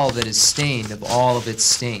towel that is stained of all of its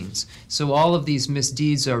stains. So all of these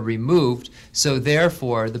misdeeds are removed, so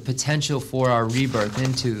therefore the potential for our rebirth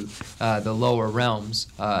into the lower realms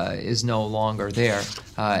is no longer there,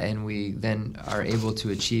 and we then are able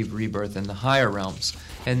to achieve rebirth in the higher realms.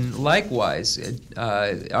 And likewise,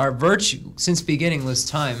 our virtue, since beginningless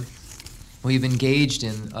time, we've engaged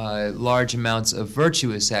in large amounts of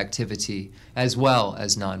virtuous activity as well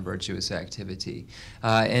as non-virtuous activity.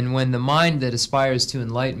 And when the mind that aspires to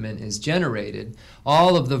enlightenment is generated,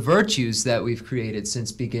 all of the virtues that we've created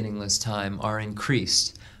since beginningless time are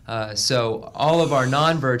increased. So all of our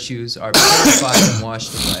non-virtues are purified and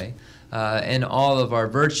washed away, and all of our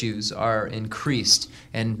virtues are increased.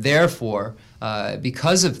 And therefore,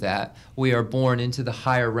 because of that, we are born into the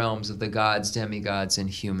higher realms of the gods, demigods, and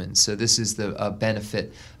humans. So this is the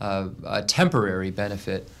benefit, a temporary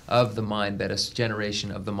benefit of the mind, that is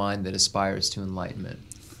generation of the mind that aspires to enlightenment.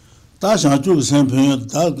 Okay.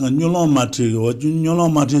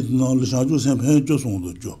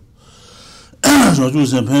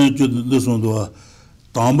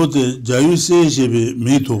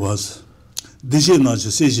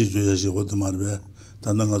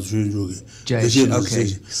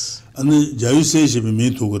 And Jayu says she be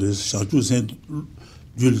made to Gores, Shatu sent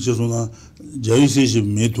Jules Jesuna, Jayu says she be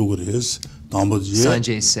made to Gores, Tamboji.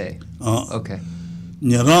 Sanjay say. Okay.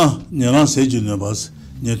 Nera Sage Nevas,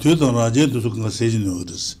 Netutan Raja to Sage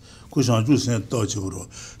Nevas, Kushanju sent Touchuro,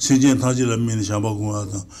 Sijan Tajila Min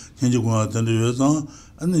Shabaguata, Kenjuguata, and the Yuza,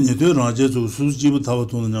 and the Netu Raja to Sujibu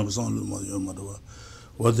Tavatun and Yabasan Lumadua.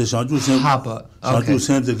 What the Shaju sent, Shaju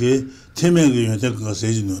sent the gay, Timmy, you take a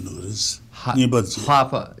Sage Nevas.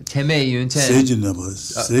 Papa, Teme Yunten. Sage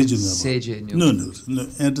Nevas, Sage Nevas. No,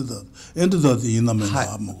 enter that in the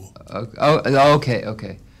Menamo.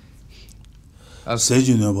 Okay. Sage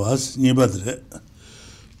Nevas, Nibadre.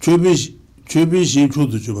 Chubi she to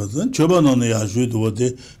the Chuban, Chuban on the Ashu to what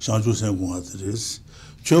the Shanju Sanguatis.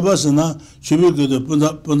 Chubasana, Chubi to the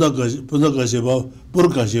Pundakasheba,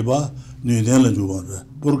 Burkasheba, New Dela Juban,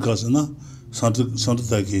 Burkasana, Santa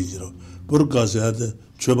Takijiro, Burkas had the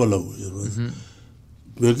Chubala.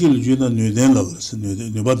 Wakil Juna New Denlovers,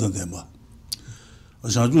 New Button Demba.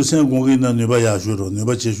 Shanju Sanguina, Neba Yashuro,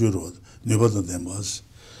 Neba Cheshuro, New Button Dembas.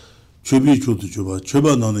 Chobi chutu chuba,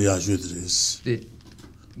 choba nana yashudres.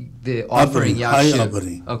 The offering high yakshu.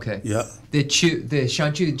 offering. Okay. Yeah. The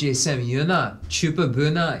shanchu jesem yuna chupa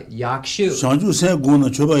buna yakshu. Shanju sen guna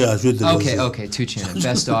choba yashudres. Okay, two china.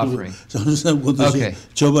 Best offering. Shanju sen guna Okay.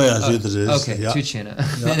 choba yashudres. Okay, two china.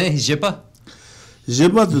 Then jipa.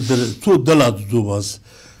 Jipa de tu dala tu bas.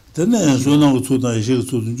 Then so na tu da yeshik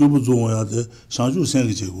tu jubu zong ya de shanju sen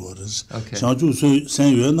ge jegores. Okay. Shanju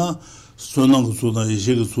sen yue na so na tu da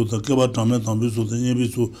yeshik tu da ke ba tamen tambi tu de ni bi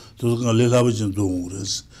tu to ga le la ba jin zong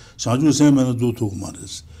res. Shanju sen men du tu ma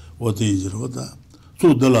res. O de jiro da.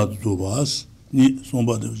 Tu dala tu bas ni son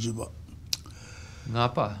ba de jiba.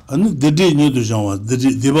 Ngapa. An de de ni de jang wa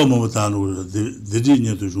de ba mo ta no de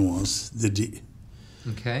ni de jong was de.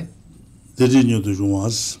 Okay. De ni de jong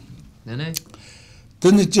was. Then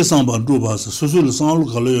Teni chesamban dubas, susul sanlu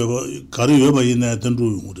kari yoba ina tendu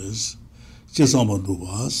yungures. Chesamban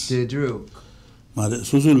dubas. Drew. Mare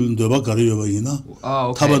susul doba kari yoba ina. Oh,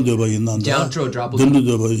 okay. Taban doba ina da. Dendu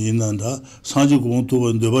doba ina da. Sanji gung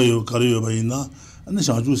tuba doba yoba kari yoba ina. Ane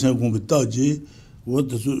shanju sen gung bitaji.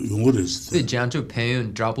 Wata su yungures. The Jancho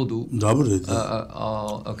Payun Drapudu. Drabure.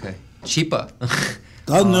 Oh, okay. Chipa.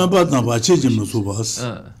 Da nyoba na bache jim subas.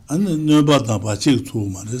 Ane nyoba na bache tu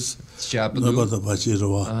mares. Nyoba na bache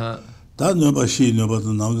rawa. Da nyoba shi nyoba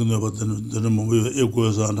na nang nyoba na mo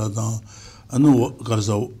eko sa na da. Ane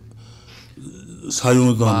karsa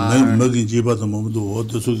사용 당 먹인 집에도 뭐도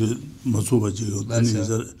어디서 무수바 지고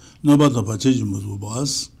다니서 너바도 받지 무수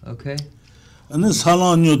바스 오케이 아니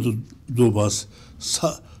살랑녀도 도 바스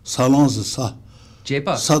살랑스 사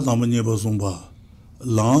제바 사담니 바송바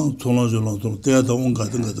랑 통로절로 통 때다 온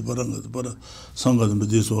같은 것도 바라 상가도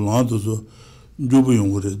메디소 랑도서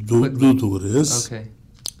조부용 그래 도도 그래스 오케이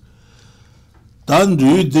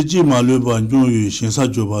단류 되지 말려반 중유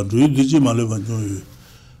신사 줘봐 되지 말려반 중유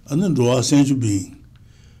아는 로아 센주비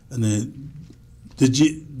아니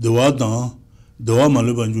되지 도와다 도와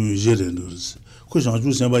말려반 중유 제레너스 그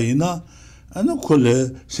장주 생바이나 아는 콜레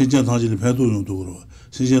신장 당질 배도 용도 그러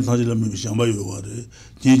신장 당질을 미상바 요와래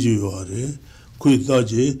제주 요와래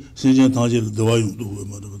그이다지 신장 당질 도와 용도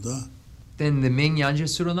말보다 Then the Ming Yanja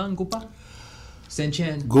Suronan Gupa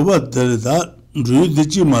Senchen Gupa 데다 루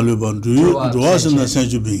되지 말려반 로아스나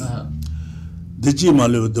센주비 되지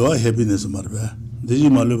말려 도와 해피니스 말바 되지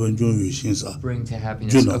말려반 중유 신사 bring to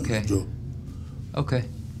happiness. Okay. Okay.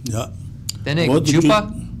 Yeah. Then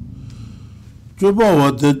Jupa Jupa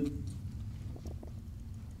what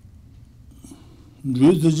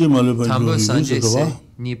되지 말려반 Tambo 중유 Sanjay 신사 se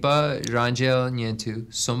Nipa Rangel Nyentu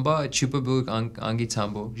Somba Chupabuk Angi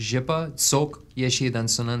Tambo Jipa Sok Yeshi Dan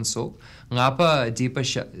Sunan Sok Ngapa Deepa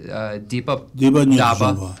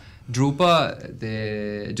Daba Drupa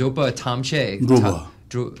the Dopa Tamche Drupa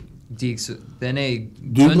Then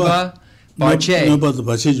Dunba Barche Dunba the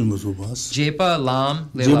Bache Musubas Jepa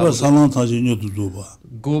Lam Jepa Salan Tajinyo to Duba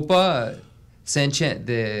Gopa Senchen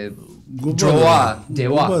the Droa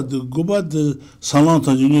Dewa Goba the Salan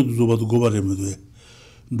Tajinyo to Duba to Goba Remede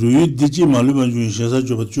Do you Digi Maluba Shensa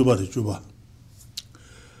Juba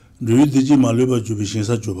Do you Digi Maluba Jubi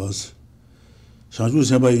Shensa Jubas Shanju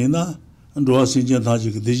Sembaina and Roa Sinjan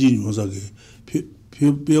Tajik Digi Yosaki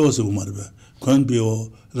Pio Sumarba Quan Pio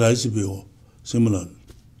Rice Pio similar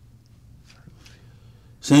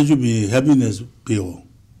Send you be happiness Pio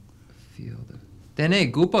Then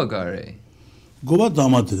Gupa Gare Goba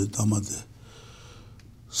Damate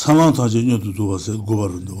Salan Tajinyo to Duba said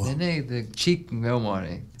Gobarundua. Then the cheek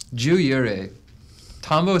Melmare Ju Yure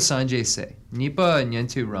Tambo Sanjay se Nipa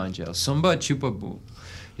Nyentu Rangel Sumba Chupabu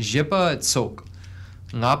Jepa Tsok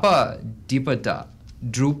Ngapa Deepa Da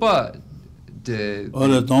Drupa the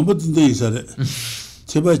Ora Tambo Tinde Sare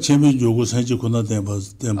Cheba Chemi Jogo Sanji Kuna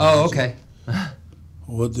Dembas. Oh, okay.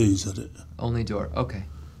 What day is it? Only door. Okay.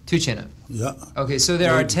 Two chena. Yeah. Okay, so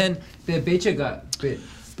there are 10. The Becha got bit.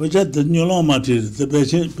 But the new Lama did the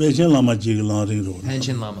Pension Lama Jigla.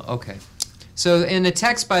 Pension Lama. Okay. So in the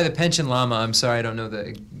text by the Pension Lama, I'm sorry, I don't know the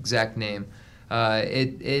exact name.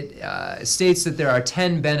 It states that there are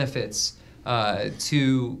 10 benefits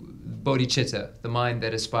to bodhicitta, the mind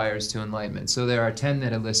that aspires to enlightenment. So there are 10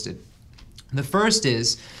 that are listed. The first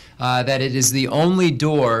is that it is the only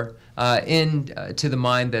door to the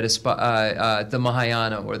mind that the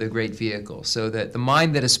Mahayana, or the great vehicle. So that the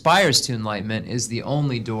mind that aspires to enlightenment is the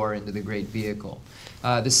only door into the great vehicle.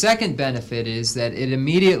 The second benefit is that it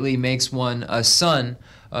immediately makes one a son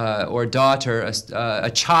or daughter, a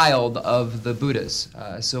child of the Buddhas.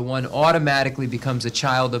 So one automatically becomes a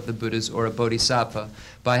child of the Buddhas or a bodhisattva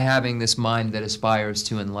by having this mind that aspires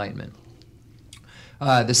to enlightenment.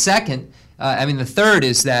 The second the third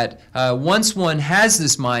is that once one has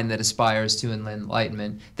this mind that aspires to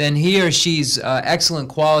enlightenment, then he or she's excellent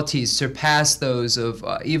qualities surpass those of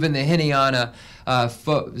even the Hinayana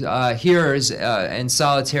hearers and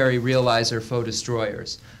solitary realizer foe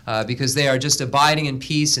destroyers. Because they are just abiding in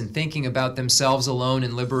peace and thinking about themselves alone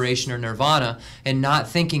in liberation or nirvana and not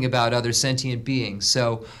thinking about other sentient beings.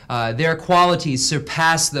 So their qualities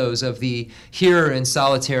surpass those of the hearer and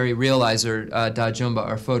solitary realizer dajumba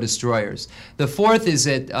or foe destroyers. The fourth is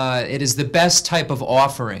that it is the best type of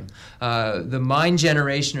offering. The mind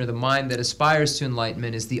generation or the mind that aspires to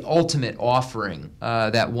enlightenment is the ultimate offering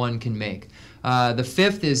that one can make. The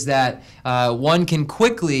fifth is that one can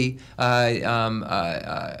quickly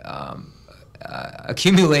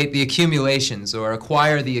accumulate the accumulations or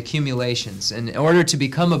acquire the accumulations. And in order to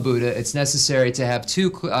become a Buddha, it's necessary to have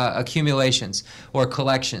two accumulations or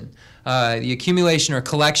collection. The accumulation or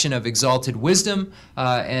collection of exalted wisdom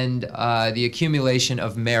and the accumulation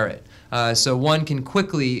of merit. So one can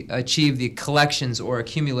quickly achieve the collections or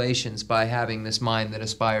accumulations by having this mind that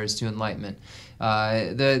aspires to enlightenment.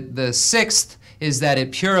 The sixth is that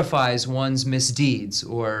it purifies one's misdeeds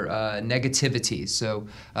or negativity. So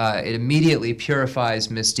it immediately purifies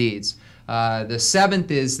misdeeds. The seventh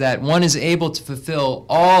is that one is able to fulfill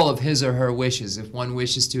all of his or her wishes. If one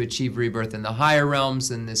wishes to achieve rebirth in the higher realms,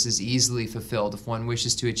 then this is easily fulfilled. If one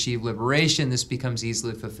wishes to achieve liberation, this becomes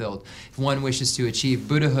easily fulfilled. If one wishes to achieve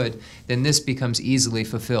Buddhahood, then this becomes easily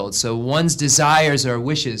fulfilled. So one's desires or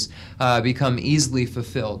wishes become easily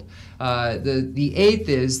fulfilled. The eighth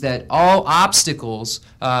is that all obstacles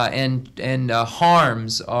and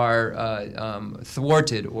harms are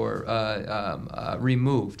thwarted or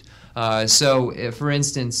removed. So, if, for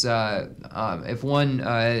instance, if one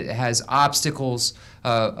has obstacles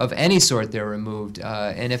of any sort, they're removed.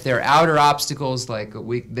 And if they're outer obstacles, like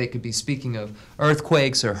they could be speaking of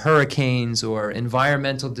earthquakes or hurricanes or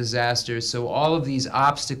environmental disasters. So all of these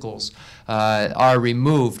obstacles are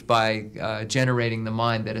removed by generating the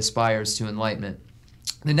mind that aspires to enlightenment.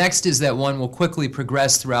 The next is that one will quickly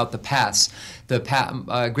progress throughout the paths. The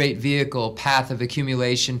great vehicle, path of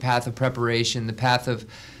accumulation, path of preparation, the path of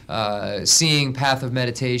seeing, path of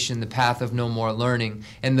meditation, the path of no more learning,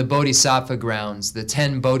 and the bodhisattva grounds, the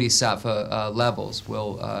 10 bodhisattva levels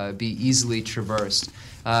will be easily traversed.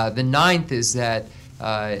 The ninth is that,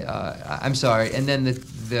 and then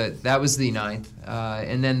that was the ninth.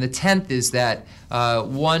 And then the 10th is that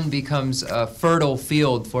one becomes a fertile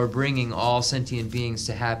field for bringing all sentient beings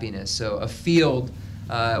to happiness. So a field,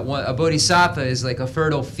 a bodhisattva is like a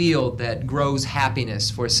fertile field that grows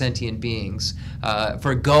happiness for sentient beings.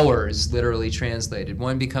 For goers, literally translated.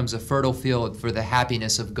 One becomes a fertile field for the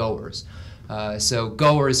happiness of goers. So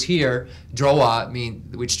goers here, drowa,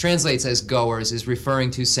 which translates as goers, is referring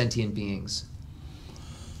to sentient beings.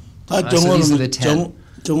 So these are the 10.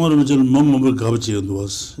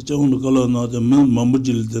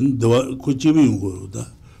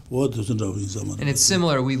 And it's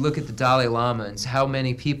similar, we look at the Dalai Lama and how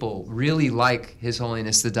many people really like His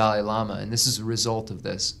Holiness the Dalai Lama, and this is a result of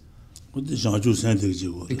this.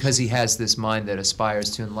 Because he has this mind that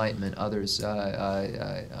aspires to enlightenment, others,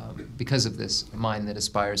 because of this mind that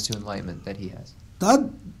aspires to enlightenment that he has.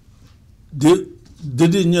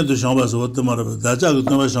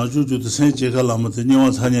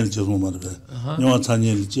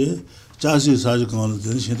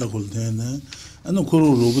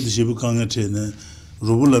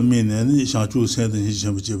 Rubula mean and Shanchu said in his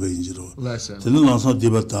Champion. Then the Lansan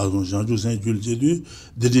Debatan, Shanchu Saint Jules Jedu,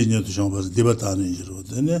 the Dinia to Chambers, Debatan in Jiro.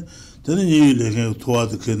 Then you like toward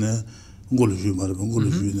the Kene, Golufu,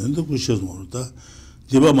 Marabangolufu, and the Kushas Morta,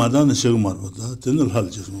 Deba Madan and Shagmarota, then the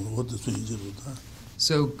Haljas, what the stranger.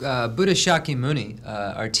 So Buddha Shakyamuni,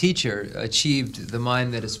 our teacher, achieved the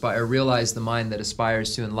mind that realized the mind that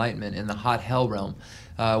aspires to enlightenment in the hot hell realm,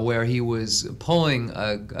 where he was pulling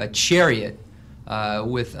a chariot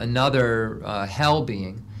with another hell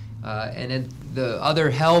being, and the other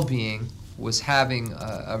hell being was having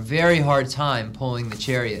a very hard time pulling the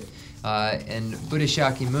chariot. And Buddha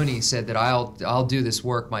Shakyamuni said that I'll do this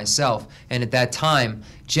work myself, and at that time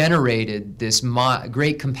generated this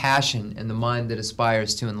great compassion in the mind that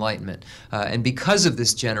aspires to enlightenment. And because of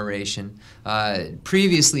this generation,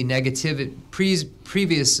 previous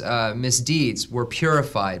misdeeds were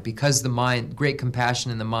purified because the great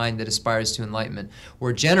compassion in the mind that aspires to enlightenment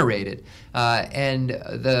were generated. And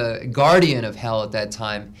the guardian of hell at that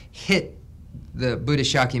time hit the Buddha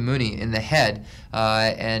Shakyamuni in the head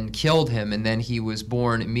and killed him, and then he was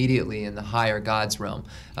born immediately in the higher God's realm.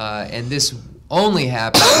 And this only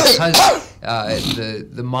happened because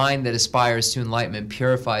the mind that aspires to enlightenment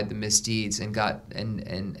purified the misdeeds and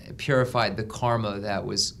purified the karma that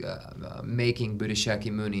was making Buddha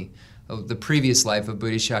Shakyamuni, the previous life of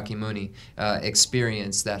Buddha Shakyamuni,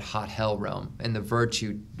 experience that hot hell realm, and the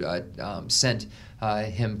virtue sent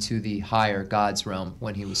him to the higher God's realm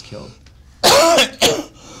when he was killed.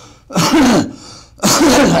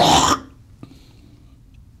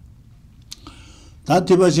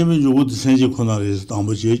 다티바시면 요것도 생지 코너에서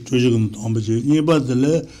담보지 조직은 담보지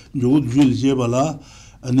이바들에 요것 줄 제발라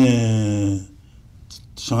안에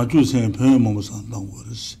샤주생 편모무상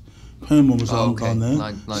당고르스 편모무상 당에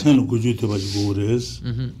생을 구주돼 가지고 그래서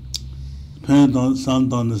편단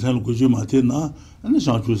산단에 생을 구주 마테나 안에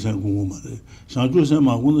샤주생 공부 말해 샤주생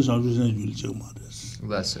마고는 샤주생 줄 제고 말했어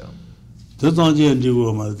lesson 대단지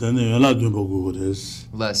리고 말되네 연락도 보고 그래서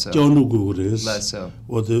lesson 저누고 그래서 lesson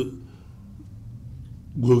어디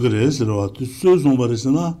고그레스로 또 소송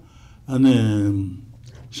버렸으나 안에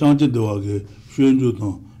상제도하게宣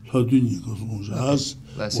주도 서두니가 송자스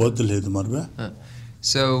어들해도 말봐.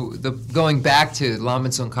 So going back to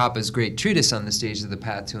Lamrim Tsongkhapa's great treatise on the stage of the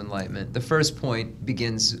path to enlightenment, the first point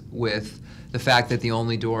begins with the fact that the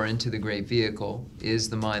only door into the great vehicle is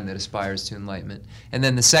the mind that aspires to enlightenment. And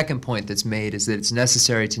then the second point that's made is that it's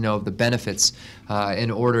necessary to know of the benefits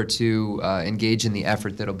in order to engage in the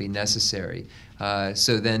effort that'll be necessary.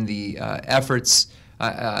 So then the efforts,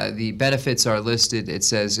 the benefits are listed, it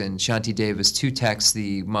says in Shantideva's two texts,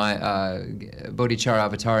 the Bodhichara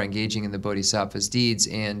Avatar engaging in the Bodhisattva's deeds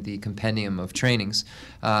and the compendium of trainings,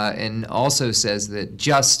 and also says that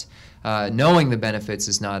just knowing the benefits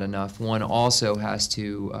is not enough. One also has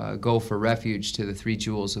to go for refuge to the three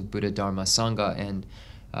jewels of Buddha, Dharma, Sangha, and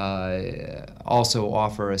also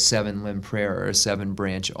offer a 7-limb prayer or a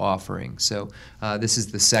 7-branch offering. So this is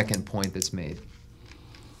the second point that's made.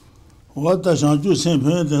 So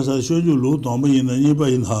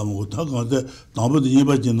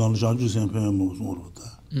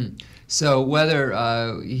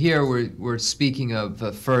whether here we're speaking of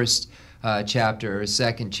the first chapter or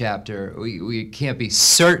second chapter, we can't be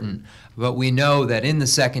certain, but we know that in the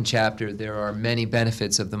second chapter there are many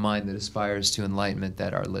benefits of the mind that aspires to enlightenment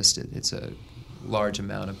that are listed. It's a large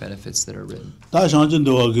amount of benefits that are written.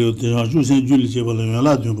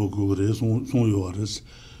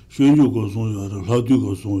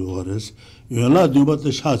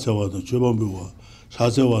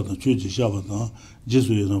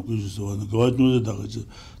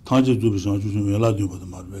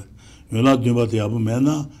 Yunla Dunba de Abu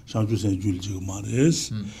Mena, Shanju Sen Julji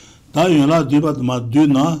Mares. Da Yunla Dunba de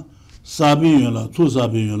Maduna, Sabi Yunla, Tu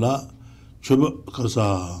Sabi Yunla,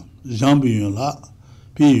 Chubakasa, Jambi Yunla,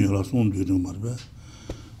 Pi Yunla, Sun Dudum Marbe.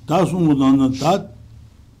 Da Sumudan, that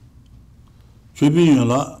Chubi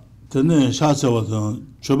Yunla, Tene Shasawatan,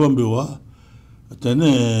 Chubambiwa,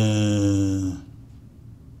 Tene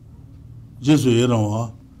Jesu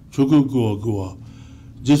Yerawa, Chukuku.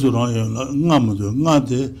 Jesu Ngamado,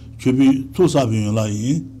 Nate, Chubi, Tusabi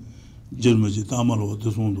Lai, Jelmaji Tamalo,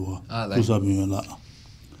 the Sundua, Tusabi La.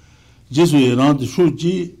 Jesu around the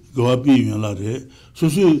Shuji, Goabi Lare,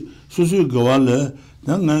 Susu Goale,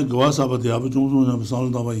 then Goasaba the Abijun of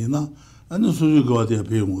Saldabaina, and the Susu Goatia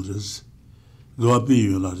Pimores,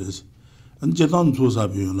 Goabi Lares, and Jetan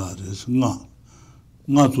Tusabi Lares, Not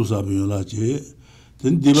Tusabi Laje,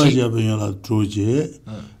 then Divaja Binola Troje,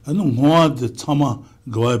 and what the Tama.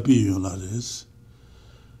 Goapi Yolares.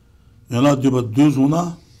 Yola Duba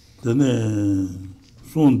Duzuna, then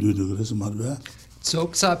soon do the Grace Marbe.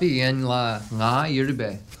 Tsoksapi and la nga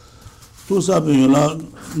yirbe. Tu sabi yola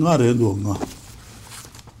nga redo nga.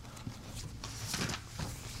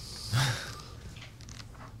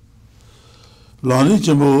 Lani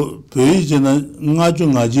Chenmo Pejana Ngaju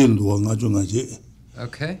Ngaji Lua Ngaju Ngaji.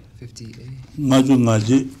 Okay, 58. Ngaju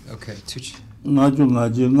Ngaji. Okay, Tuch. Ngaju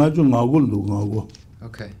Ngaji, Ngaju Ngagul Ngago.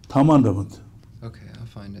 Okay. Tamandamant. Okay, I'll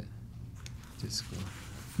find it. Just go.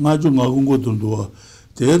 Ngaju Ngagungo Tundua.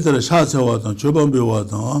 The other Shatawatan,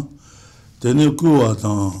 Chobambiwatan,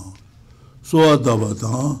 Tenikuatan,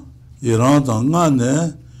 Suatavatan, Irantan,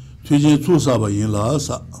 Nane, Tuji Tusaba in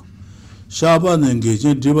Lasa. Shaban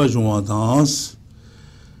engaging Divajuatans,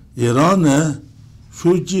 Irane,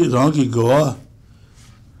 Fuji Rangi Goa,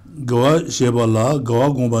 Goa Shebala, Goa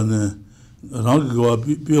Gumbane, Rangi Goa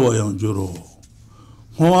Piwayang Juro.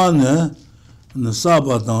 Huane,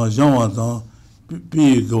 Sabatan, Jamatan,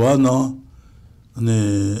 Pi Goana,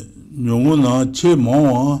 Nyunguna,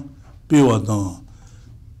 Chenmo, Piwatan.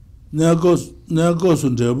 Negos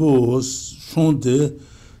and Debos, Shonte,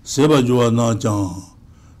 Sebajuana Jan,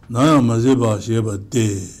 Nayamazeba Sheba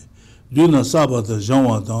De, Duna Sabata,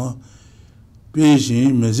 Jamatan,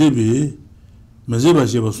 Beijing, Mezebi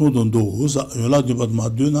sheba sondon do usa, yola dubat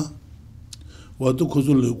maduna. Watu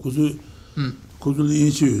kuzuli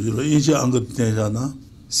inchi angat tenjana.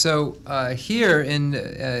 So here in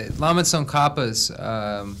Lama Tsongkhapa's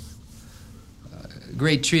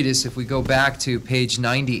great treatise, if we go back to page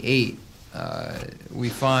 98, we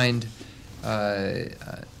find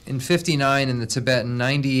in 59 in the Tibetan,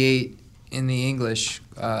 98 in the English,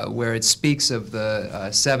 where it speaks of the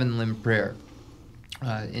seven-limb prayer.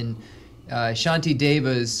 In Shanti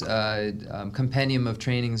Deva's Compendium of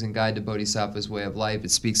Trainings and Guide to Bodhisattva's Way of Life,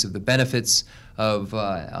 it speaks of the benefits of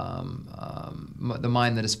the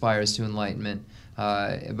mind that aspires to enlightenment,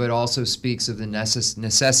 but also speaks of the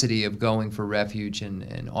necessity of going for refuge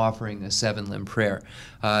and offering a seven-limb prayer.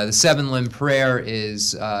 The seven-limb prayer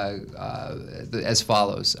is as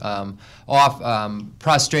follows: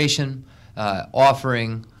 prostration,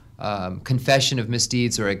 offering, confession of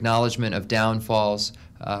misdeeds or acknowledgement of downfalls,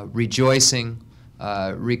 rejoicing,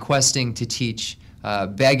 requesting to teach,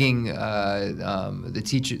 begging the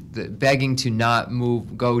teacher, begging to not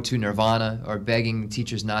go to nirvana, or begging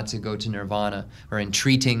teachers not to go to nirvana, or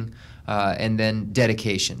entreating, and then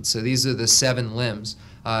dedication. So these are the seven limbs.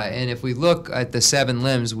 And if we look at the seven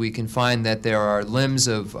limbs, we can find that there are limbs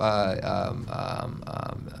of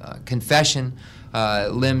confession,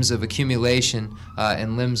 limbs of accumulation,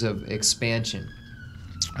 and limbs of expansion.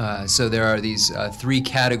 So there are these three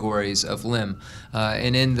categories of limb.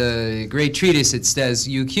 And in the great treatise it says,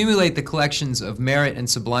 you accumulate the collections of merit and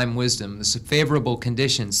sublime wisdom, the favorable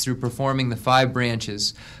conditions, through performing the five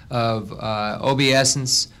branches of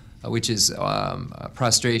obeisance, which is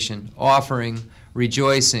prostration, offering,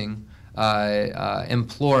 rejoicing,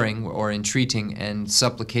 imploring or entreating, and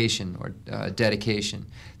supplication or dedication.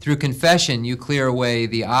 Through confession you clear away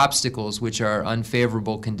the obstacles which are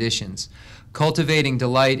unfavorable conditions. Cultivating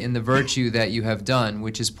delight in the virtue that you have done,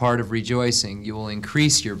 which is part of rejoicing, you will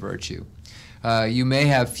increase your virtue. You may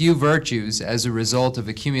have few virtues as a result of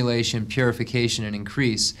accumulation, purification, and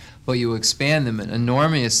increase, but you will expand them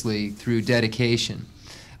enormously through dedication.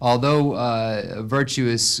 Although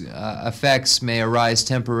virtuous effects may arise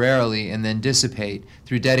temporarily and then dissipate,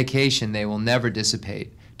 through dedication they will never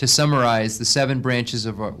dissipate. To summarize, the seven branches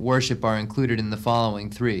of worship are included in the following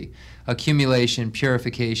three: accumulation,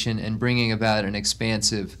 purification, and bringing about an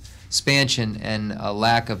expansion and a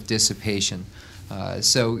lack of dissipation.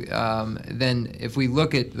 Then if we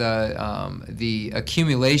look at the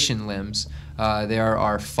accumulation limbs, there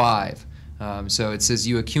are five. So it says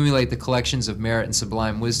you accumulate the collections of merit and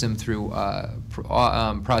sublime wisdom through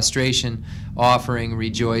prostration, offering,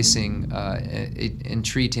 rejoicing,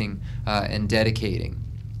 entreating, and dedicating.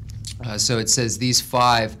 So it says these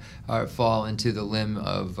five fall into the limb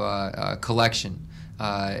of collection.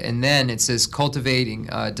 And then it says cultivating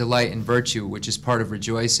delight in virtue, which is part of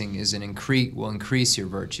rejoicing, will increase your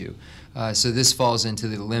virtue. So this falls into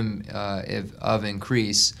the limb of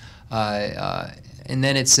increase. And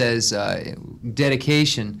then it says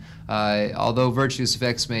dedication. Although virtuous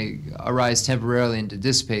effects may arise temporarily and to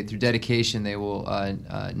dissipate, through dedication they will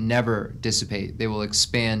never dissipate. They will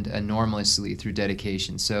expand enormously through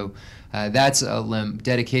dedication. So that's a limb.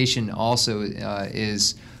 Dedication also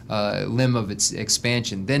is a limb of its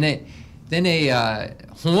expansion. Then a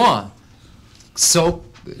sok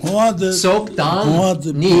dan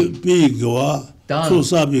ni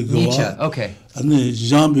nicha. Okay. Ane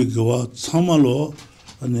jambi gawa samalo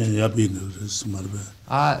ane yabi nures marbe.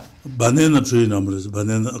 Banana tree numbers,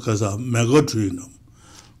 banana kaza mega tree num.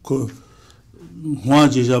 Ko hua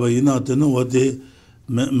jishaba ina tena wate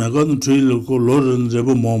mega tree ko loren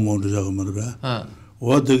rebo momo jaga marbe.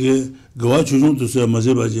 Wate ke gawa chujung tu se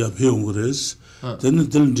mazeba ji aphe ungres. Tena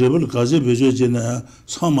tel jebel kaze bejo jena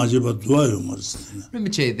samajiba dua yo mars.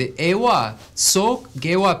 Rinpoche, the ewa sok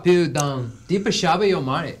gewa pu dang dipa shaba yo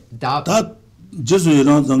mare. Jesu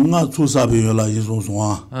iran nga tsusa bi yola yiso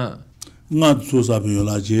swa nga tsusa bi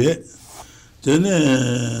yola je tene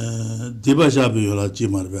dibasha bi yola ji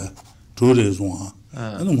marbe tore swa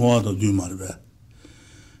anu ngwa da du marbe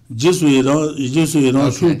Jesu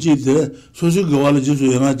iran su ji de su gwa Jesu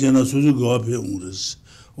iran jena su gwa be ungres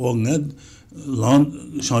o nga lan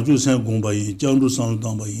shaju sen gong ba yi jiang du sang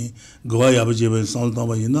dang ba yi gwa ya ba je ba sang dang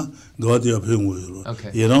ba yi na gwa de ya be ungro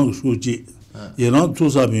iran su ji Iran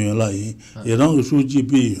tusa biyo la yi, Iran shuji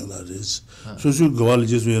biyo la res. Shushu gawal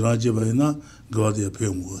jesu Iran jiba ina gawal ya pe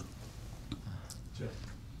mwa.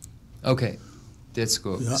 Okay, that's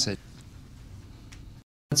good. Yeah.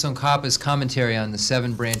 Tsongkhapa's commentary on the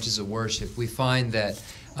seven branches of worship, we find that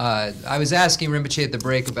I was asking Rinpoche at the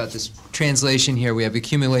break about this translation here. We have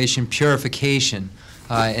accumulation, purification,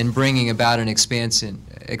 and bringing about an expansion.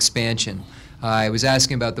 I was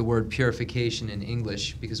asking about the word purification in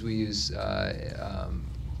English because we use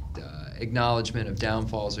acknowledgement of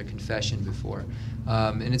downfalls or confession before.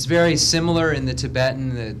 And it's very similar in the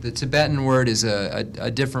Tibetan. The Tibetan word is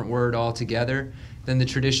a different word altogether than the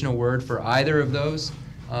traditional word for either of those.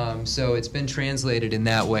 So it's been translated in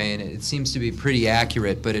that way, and it seems to be pretty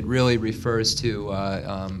accurate, but it really refers to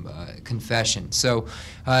confession. So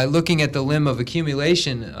looking at the limb of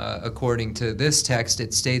accumulation, according to this text,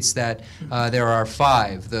 it states that there are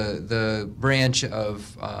 5. The branch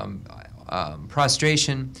of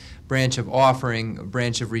prostration, branch of offering,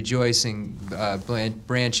 branch of rejoicing,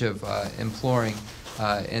 branch of imploring,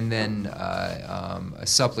 and then a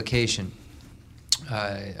supplication.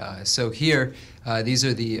 So here, these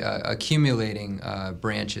are the accumulating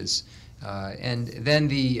branches, and then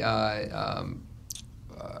the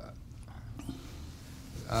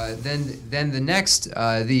then the next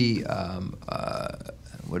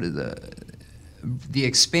what are the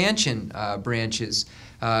expansion branches?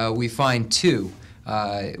 We find 2.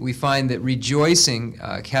 We find that rejoicing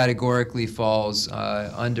categorically falls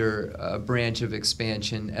under a branch of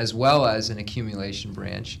expansion as well as an accumulation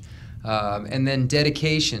branch. And then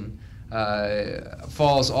dedication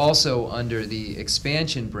falls also under the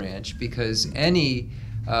expansion branch because any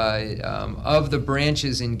of the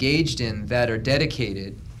branches engaged in that are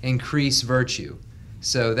dedicated increase virtue.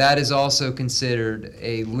 So that is also considered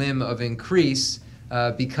a limb of increase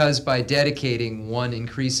because by dedicating, one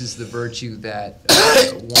increases the virtue that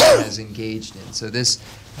one has engaged in. So this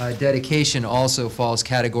dedication also falls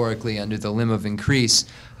categorically under the limb of increase.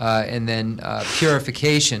 And then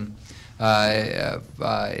purification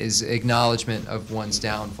is acknowledgement of one's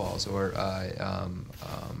downfalls, or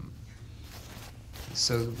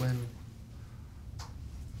so when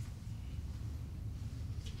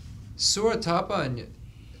Sura Tapa and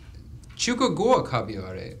Chuko Goa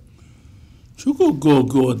Kabiare. Chuko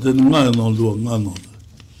go then ngano.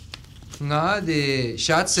 Nga de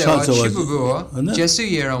Shatsewa Chuko Goa, Jesu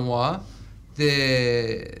Yeramwa,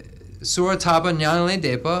 the Sura Tapa Nyanle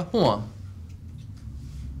Depa, Hua.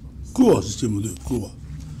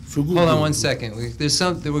 Hold on one second. There's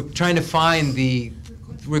something we're trying to find the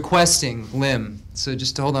requesting limb. So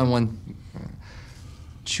just hold on one.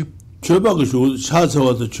 Shatan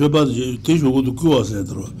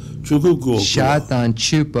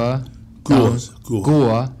chupa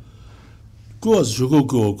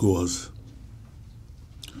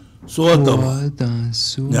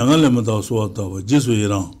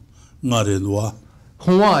goa.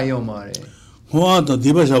 Hua yomare.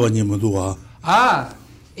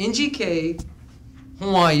 NGK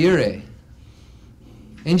Hua Yure.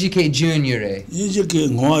 NGK Junior.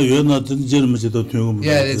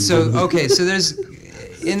 Yeah, so okay, so there's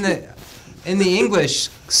in the English,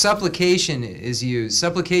 supplication is used.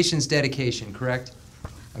 Supplication's dedication, correct?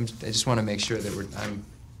 I just want to make sure that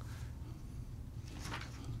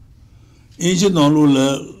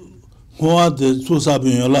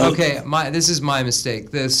Okay, this is my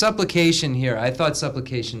mistake. The supplication here, I thought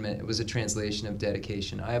supplication meant it was a translation of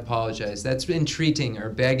dedication. I apologize. That's entreating or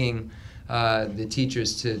begging the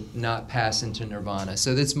teachers to not pass into nirvana.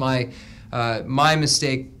 So that's my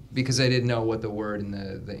mistake because I didn't know what the word in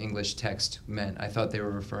the English text meant. I thought they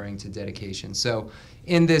were referring to dedication. So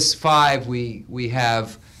in this 5, we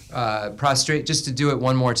have prostrate. Just to do it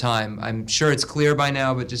one more time. I'm sure it's clear by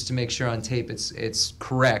now, but just to make sure on tape it's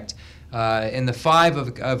correct. In the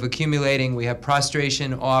 5 of accumulating, we have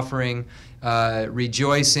prostration, offering,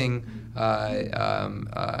 rejoicing,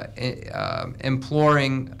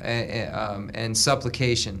 imploring, and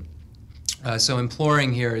supplication. So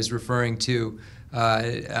imploring here is referring to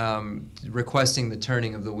requesting the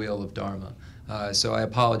turning of the wheel of Dharma. So I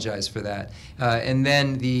apologize for that. And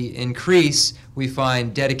then the increase, we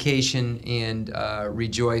find dedication and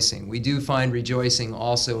rejoicing. We do find rejoicing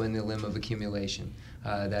also in the limb of accumulation.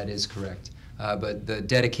 That is correct. But the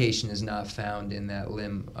dedication is not found in that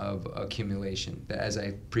limb of accumulation, as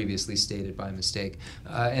I previously stated by mistake.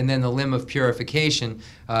 And then the limb of purification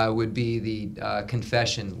would be the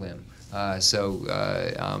confession limb. So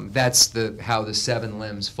that's how the 7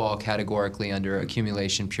 limbs fall categorically under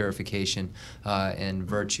accumulation, purification, and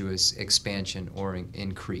virtuous expansion or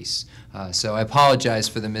increase. So I apologize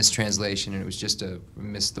for the mistranslation, and it was just a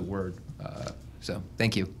missed the word. So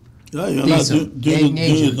thank you. Then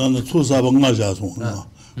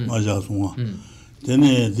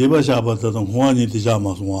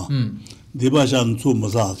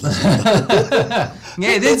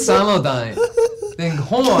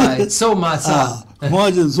Hoa so masa.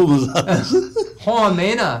 Hoa jin so masa. Hoa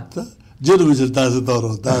mena. Jeremy is das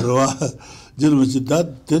daro. Jeremy is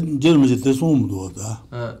that Jeremy is the sum do da.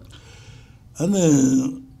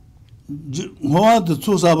 And what the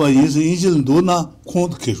two Saba is in Dona,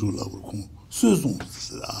 Kont Keshula, Susan,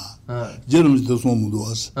 Jeremy the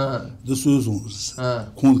Somudos, the Susans,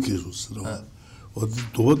 Kont Keshus.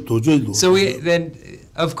 So then,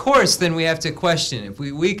 of course, then we have to question. If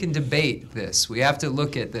we can debate this, we have to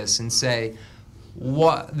look at this and say,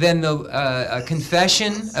 what then a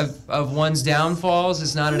confession of one's downfalls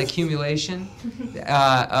is not an accumulation.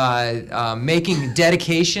 Making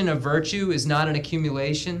dedication of virtue is not an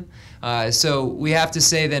accumulation. So we have to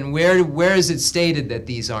say then, where is it stated that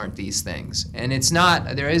these aren't these things? And it's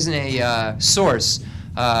not. There isn't a source.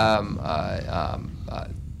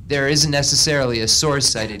 There isn't necessarily a source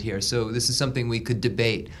cited here. So this is something we could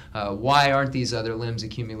debate. Why aren't these other limbs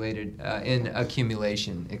accumulated in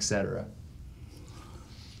accumulation, etc.?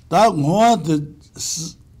 That what the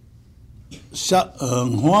Susa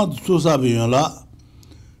Biola,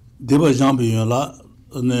 Deba Jean Biola,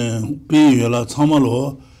 and Biola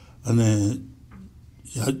Tamalo, and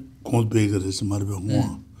Count Baker is Marble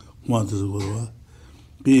one is go.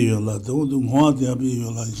 Biola, don't want the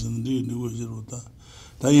Biola is in the Nuguta.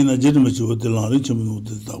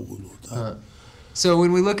 So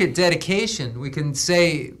when we look at dedication, we can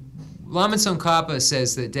say Lama Tsongkhapa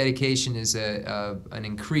says that dedication is an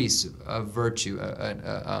increase of virtue,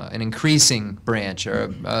 an increasing branch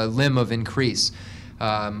or a limb of increase.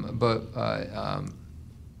 But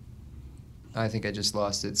I think I just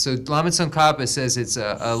lost it. So Lama Tsongkhapa says it's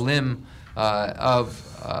a limb of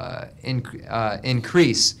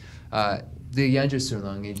increase. The Yanjar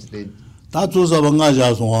Surlang, That's a Banga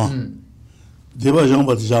Jaswan, Deba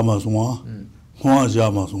Jamba Jama Swan, Juan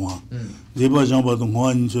Jama Swan, Deba Jamba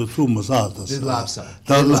Juan to Masata.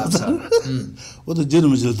 What the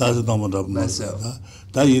gentleman does it on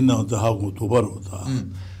that you know the how to borrow.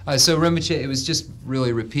 So Rinpoche, it was just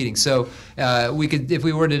really repeating. So we could, if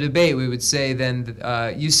we were to debate, we would say then,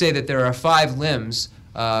 you say that there are 5 limbs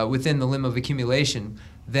within the limb of accumulation,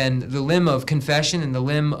 then the limb of confession and the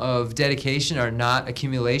limb of dedication are not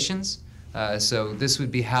accumulations. So this would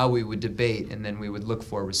be how we would debate, and then we would look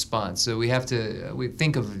for a response. So we have to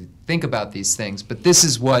think about these things. But this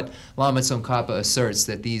is what Lama Tsongkhapa asserts,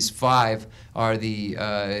 that these 5 are the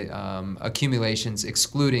accumulations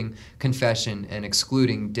excluding confession and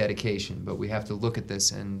excluding dedication. But we have to look at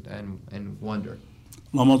this and wonder.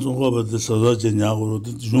 Lama Tsongkhapa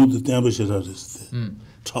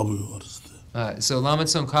So Lama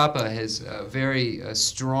Tsongkhapa has a very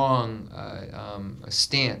strong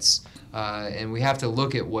stance, and we have to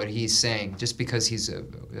look at what he's saying, just because he's a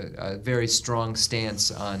very strong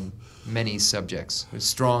stance on many subjects.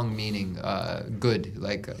 Strong meaning good,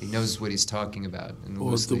 like he knows what he's talking about, and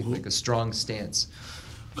loosely, like a strong stance.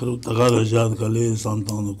 But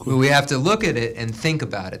we have to look at it and think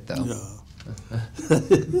about it, though.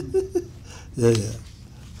 Yeah.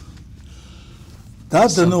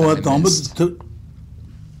 That's the what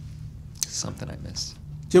something I missed.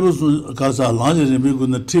 Casa Lange and we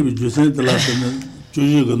could trip you sent the last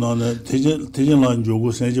Juju on the Tijan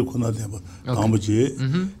Jogo Sanjo Kunatema,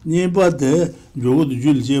 Ambuchi, nearby there, Jogo to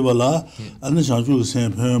Jul Jevala, and the Shanju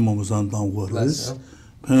Saint Permum Santan Waters,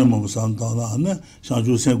 Permum Santana, and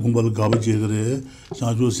Shanju Saint Gumbal Gabajigre,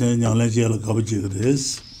 Shanju Saint Yanlajela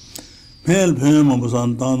Gabajigres, Permum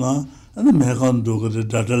Santana, and the Mekan Doga, the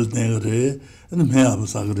Datal Negre, and the Mea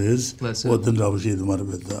Sagres, what the Rabashi the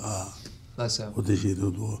Marabeta. What they should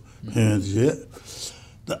do.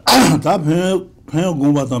 The Pen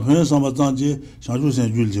Gumba, the Pen Samatanji, Shanju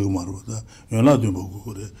Saint Jules Maruta, Yonadu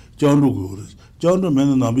John Lugures, John the Men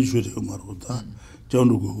and Abishu Maruta, John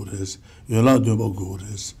Lugures, Yonadu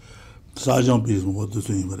Bogures, Sergeant Peace, what to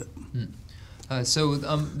say. So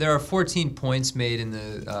there are 14 points made in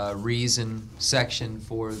the reason section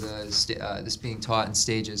for this being taught in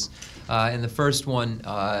stages. And the first one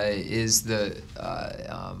is the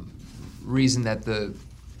reason that the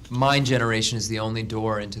mind generation is the only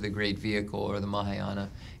door into the great vehicle, or the Mahayana.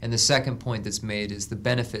 And the second point that's made is the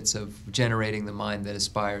benefits of generating the mind that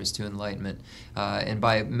aspires to enlightenment. And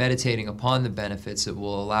by meditating upon the benefits, it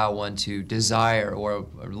will allow one to desire or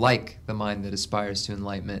like the mind that aspires to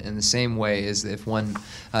enlightenment. In the same way as if one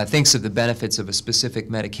thinks of the benefits of a specific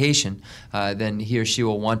medication, then he or she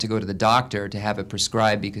will want to go to the doctor to have it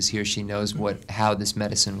prescribed, because he or she knows how this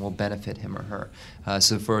medicine will benefit him or her.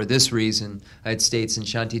 So for this reason, it states in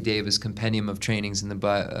Shanti Deva's Compendium of Trainings in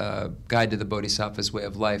the Guide to the Bodhisattva's Way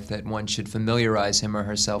of Life, life, that one should familiarize him or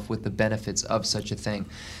herself with the benefits of such a thing.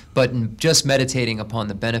 But just meditating upon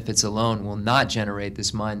the benefits alone will not generate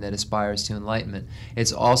this mind that aspires to enlightenment.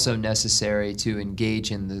 It's also necessary to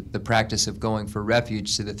engage in the practice of going for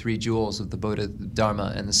refuge to the three jewels of the Buddha, the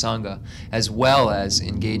Dharma, and the Sangha, as well as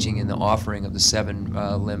engaging in the offering of the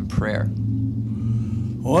seven-limb prayer.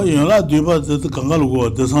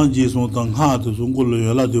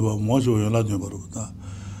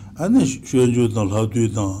 Ane xuanju dang lao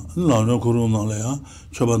dui dang, ane lao zhang kuru nang la ya,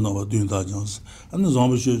 choba nang wa dun da jang si. Ane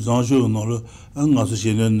zang shu nang la, ane nga su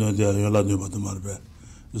xin nian nian diya yuan la dun ba dun ma rba.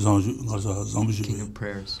 Zang shu, nga sa zang bu shu bi.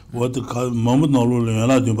 Wad ka mamu nang lu la yuan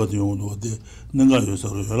la dun ba dun yung wad di, nga yu sa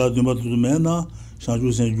ru, yuan la dun ba dun me na, shang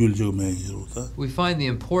shu sen yul jiga me yi ru ta. We find the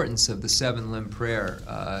importance of the seven-limb prayer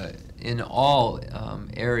in all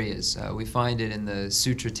areas. We find it in the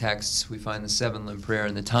sutra texts, we find the seven-limb prayer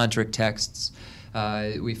in the tantric texts.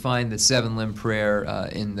 We find the seven-limb prayer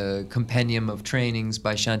in the Compendium of Trainings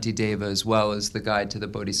by Shantideva, as well as the Guide to the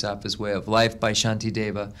Bodhisattva's Way of Life by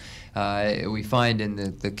Shantideva. We find in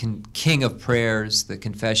the King of Prayers, the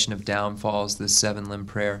Confession of Downfalls, the seven-limb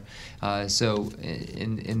prayer. So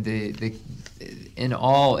in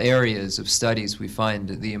all areas of studies, we find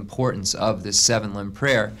the importance of this seven-limb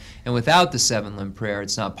prayer. And without the seven-limb prayer,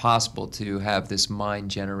 it's not possible to have this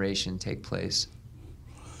mind generation take place.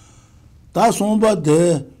 Da songpa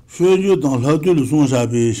de xuanju dang lao dui lu song sha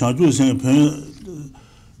bi shang ju sen pen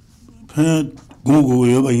gong gu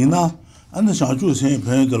yo ba yin na, ane shang ju sen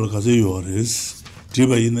pen de la ka se yo res, ji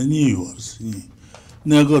ba yin na ni yo res, ni.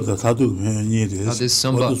 Ne ge de ta du pen ni res. This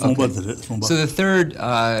songpa, okay. So the third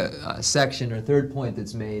section or third point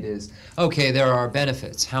that's made is, okay, there are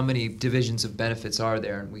benefits. How many divisions of benefits are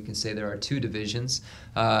there? And we can say there are two divisions,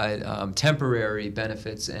 temporary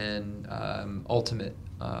benefits and ultimate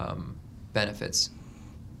benefits.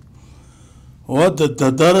 What the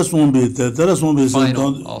Dara Sombi,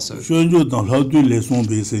 Final also. Xuanju dang lao dui le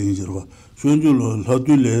sombi se yin jirwa. Xuanju lao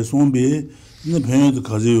dui le sombi, ne penyo de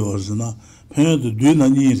kazi yo res na, penyo de dui na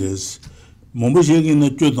nyi res. Mombo sheki na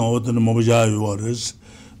kyo dang wata na mombo jaa yo res,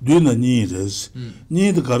 dui na nyi res.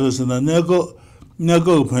 Nyi de ka res na, neko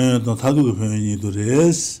penyo dang tatu ke penyo nyi do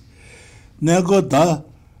res. Neko da,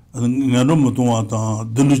 nga no mo tongwa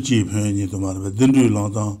dang, dendru chi penyo nyi do ma rebe, dendru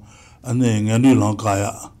lang dang, ane nga nui lang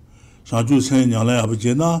kaya. Shang chu sen nyang la yabu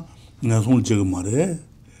je na, nga song jiga ma re,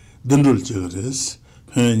 dendrul jiga res,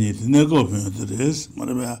 penyo nyi di, neko penyo di res, ma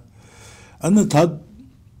rebe. Ane ta,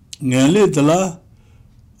 nga le dala,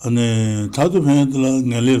 ane tatu penyo dala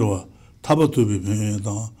nga le rwa, taba tubi penyo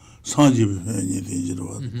dang, sanji bi penyo nyi di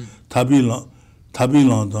jirwa. Tabi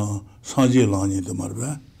lang dang, sanji lang nyi di ma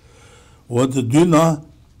rebe. Wata dui na,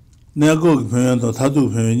 neko penyo dang, tatu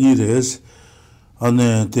penyo nyi res,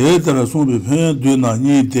 ane te tara sumbi penyo dui na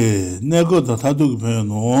nyi te, neko ta tatu ki penyo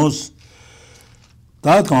nos,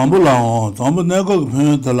 ta tambu lang, tambu neko ki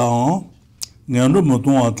penyo tala ang, nganru mo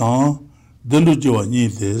tongwa tang, dendru jiwa nyi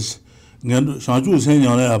tes, nganru shangchu sen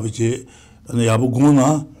nyang la yabu che, ane yabu gong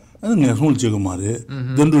na, ane ngan song jiga ma re,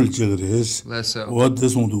 dendru jiga res, wad de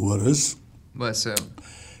song duwa res.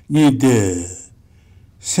 Nyi te,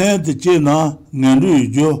 sen te che na, nganru yu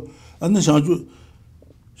jo, ane shangchu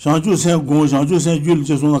sen gong, shangchu sen yul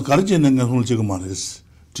che song na karje na ngan song jiga ma res.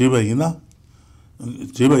 Jiba ina,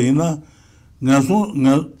 ngan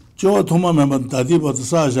song, Jawa thoma memba dadi bata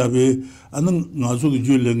saa shabi, ane nga su ki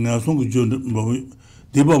yul le, nga song ki yul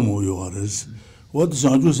diba mo yo res. Wad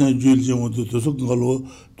shangchu sen yul che wad dosu nga lo,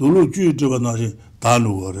 dolo ju jiba na shi dan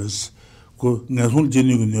lo res. Ko nga song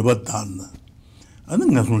jini ku neba dan na. Ane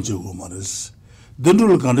nga song che go ma res.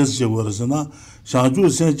 Dendru kan res che go res na,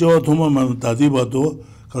 shangchu sen Jawa thoma memba dadi bata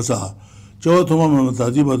kasa, Jawa thoma memba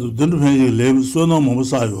dadi bata dendru penye le, so na mo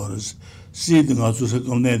saa yo res. Si di nga su se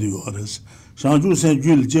kam ne di yo res. Shangchu sen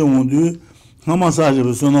yul che wondu, hama saa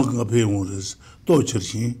shabi so na ka pe won res. To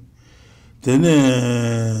chirchin.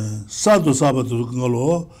 Tene sado saba tu nga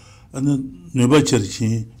lo, ane neba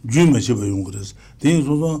chirchin, ju me chiba yung res. Tene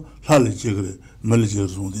so so lali chigre, mali chigre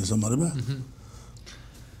son ten samari ba.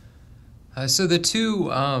 So the two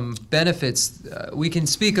benefits, we can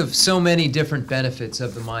speak of so many different benefits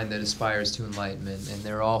of the mind that aspires to enlightenment, and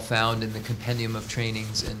they're all found in the Compendium of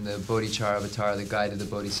Trainings and the Bodhicharyavatara, the Guide to the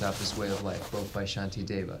Bodhisattva's Way of Life, both by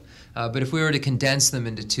Shantideva. But if we were to condense them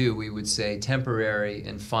into two, we would say temporary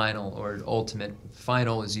and final, or ultimate.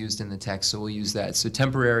 Final is used in the text, so we'll use that. So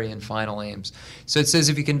temporary and final aims. So it says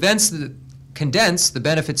if you condense the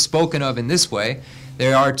benefits spoken of in this way,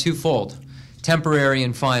 they are twofold. Temporary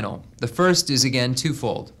and final. The first is again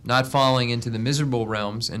twofold, not falling into the miserable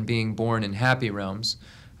realms and being born in happy realms.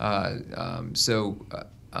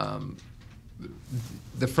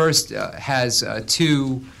 the first has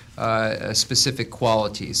two specific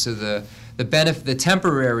qualities. So the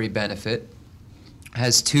temporary benefit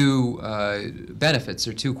has two benefits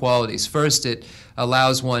or two qualities. First, it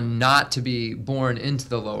allows one not to be born into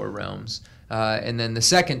the lower realms. And then the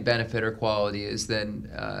second benefit or quality is then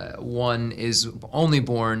one is only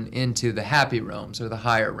born into the happy realms or the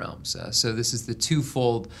higher realms. So this is the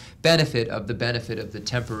twofold benefit of the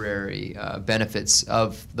temporary benefits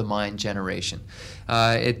of the mind generation.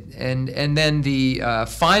 And then the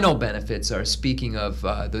final benefits are speaking of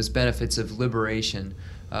those benefits of liberation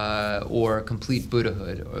or complete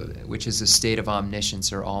Buddhahood, which is a state of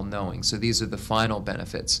omniscience or all-knowing. So these are the final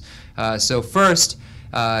benefits. So first,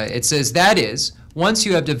 it says, that is, once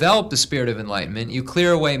you have developed the spirit of enlightenment, you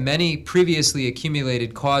clear away many previously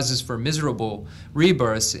accumulated causes for miserable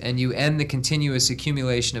rebirths, and you end the continuous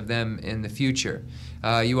accumulation of them in the future.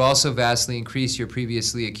 You also vastly increase your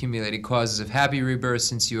previously accumulated causes of happy rebirths,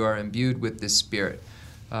 since you are imbued with this spirit.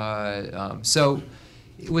 So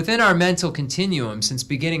within our mental continuum, since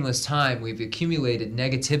beginningless time, we've accumulated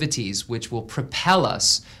negativities which will propel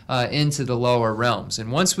us into the lower realms.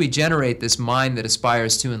 And once we generate this mind that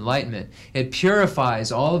aspires to enlightenment, it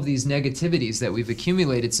purifies all of these negativities that we've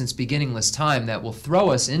accumulated since beginningless time that will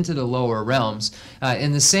throw us into the lower realms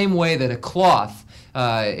in the same way that a cloth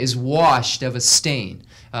is washed of a stain.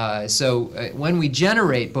 So when we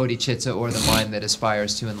generate bodhicitta, or the mind that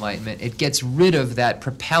aspires to enlightenment, it gets rid of that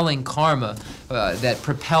propelling karma that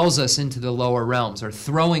propels us into the lower realms, or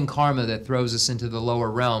throwing karma that throws us into the lower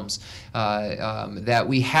realms, that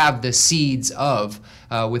we have the seeds of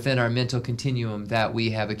within our mental continuum that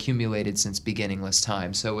we have accumulated since beginningless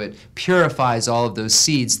time. So it purifies all of those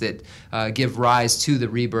seeds that give rise to the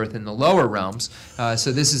rebirth in the lower realms.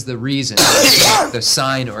 So this is the reason, the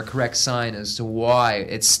sign or correct sign as to why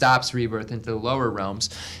it stops rebirth into the lower realms.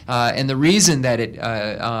 And the reason that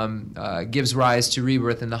it gives rise to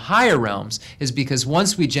rebirth in the higher realms is because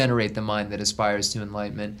once we generate the mind that aspires to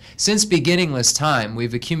enlightenment, since beginningless time,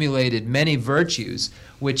 we've accumulated many virtues,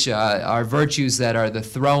 which are virtues that are the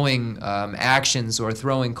throwing actions or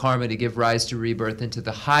throwing karma to give rise to rebirth into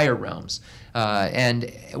the higher realms.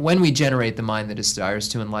 And when we generate the mind that aspires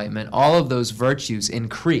to enlightenment, all of those virtues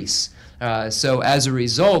increase. So as a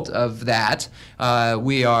result of that,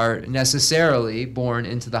 we are necessarily born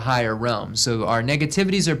into the higher realms. So our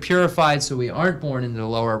negativities are purified, so we aren't born into the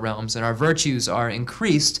lower realms, and our virtues are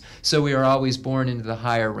increased, so we are always born into the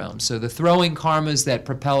higher realms. So the throwing karmas that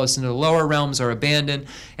propel us into the lower realms are abandoned,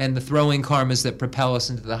 and the throwing karmas that propel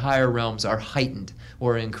us into the higher realms are heightened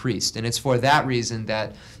or increased. And it's for that reason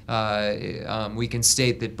that we can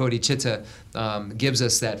state that bodhicitta gives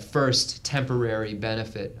us that first temporary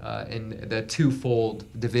benefit in the twofold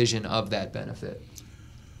division of that benefit.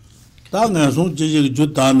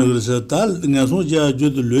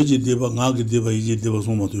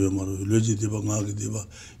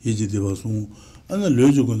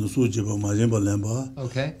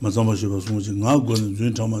 Okay.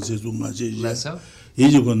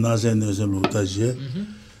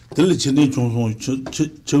 Tele chini chungsong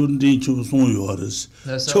chewndi chungsong yohares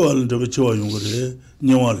chewal ndebe chewa yungore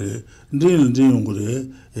nyaware ndin yungore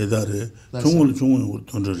edare chungul chungul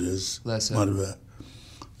tondres marwa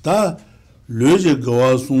ta leje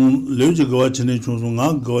gawa chini chungsong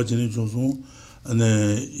nga gawa chini chungsong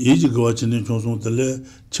ane yeji gawa chini chungsong tele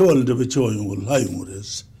chewal ndebe chewa yungore la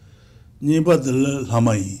yungores nipa tele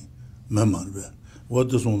lamai me marwa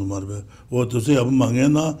wato song marwa wato se ab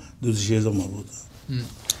mangena de sheza marwa.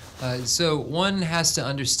 So one has to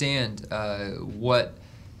understand what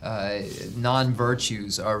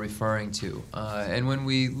non-virtues are referring to. And when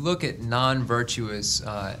we look at non-virtuous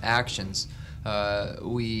actions,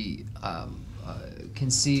 we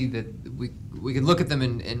can see that we can look at them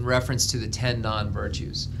in reference to the 10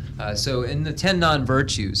 non-virtues. So in the 10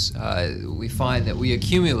 non-virtues, we find that we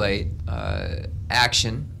accumulate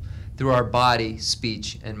action through our body,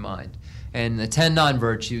 speech, and mind. And the 10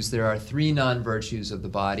 non-virtues, there are 3 non-virtues of the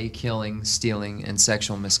body: killing, stealing, and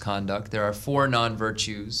sexual misconduct. There are 4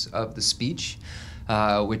 non-virtues of the speech,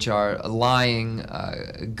 which are lying,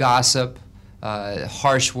 gossip,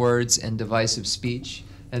 harsh words, and divisive speech.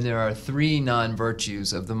 And there are 3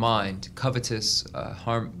 non-virtues of the mind: covetousness,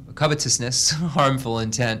 harmful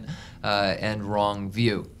intent, and wrong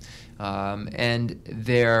view. And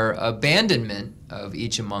their abandonment of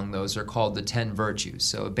each among those are called the 10 virtues.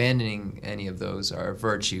 So abandoning any of those are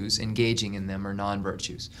virtues, engaging in them are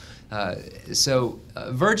non-virtues.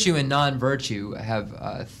 Virtue and non-virtue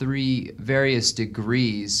have three various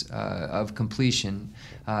degrees of completion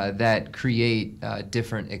that create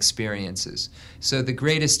different experiences. So the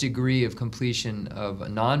greatest degree of completion of a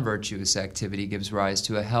non-virtuous activity gives rise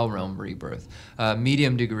to a hell realm rebirth.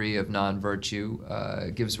 Medium degree of non-virtue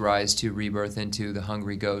gives rise to rebirth into the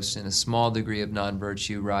hungry ghost, and a small degree of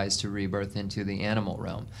non-virtue rise to rebirth into the animal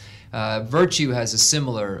realm. Virtue has a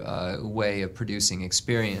similar way of producing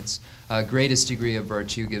experience. Greatest degree of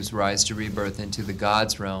virtue gives rise to rebirth into the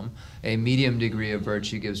gods realm. A medium degree of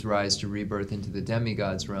virtue gives rise to rebirth into the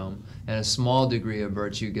demigods realm, and a small degree of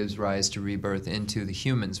virtue gives rise to rebirth into the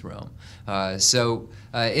humans realm.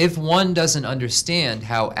 If one doesn't understand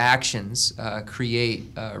how actions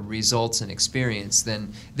create results and experience,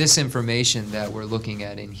 then this information that we're looking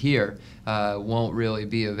at in here won't really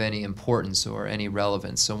be of any importance or any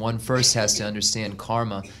relevance. So one first has to understand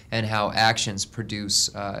karma and how actions produce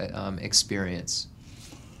experience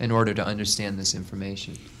in order to understand this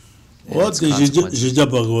information. What is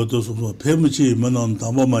Jabagato? Pemichi Manon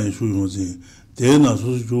Tamama Shuzi, Dena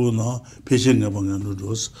Suju, Pishing among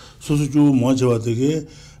Andros, Suju Mojawatege,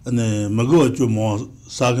 and Magoju Mo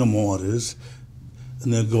Saga Moris,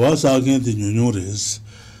 and the Goasagan the Nunuris,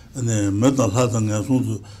 and the Metal Hatan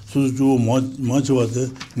Suju Mojawate,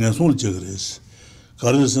 Nasul Jagres.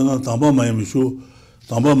 Carisana Tamba Maimishu,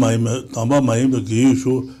 Tamba Maim, the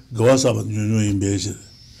Gayushu, Goasaba Nunu in Beja,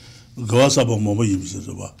 Goasaba Momo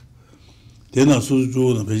Yimsaba. Then I saw you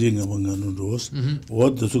the Beijing among Andros.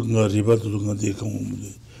 What the Suga River to look at the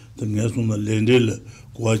Community, the National Lendel,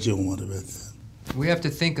 Quachi. We have to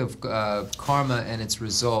think of karma and its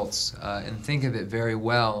results and think of it very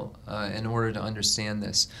well in order to understand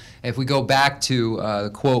this. If we go back to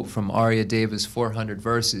the quote from Arya Deva's 400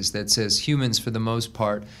 verses that says, humans for the most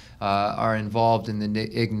part are involved in the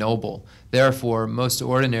ignoble. Therefore, most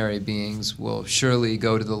ordinary beings will surely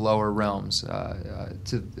go to the lower realms,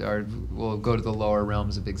 will go to the lower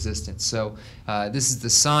realms of existence. So this is the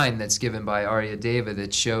sign that's given by Arya Deva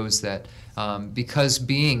that shows that because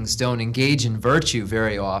beings don't engage in virtue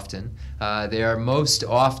very often, they are more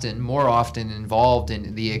often involved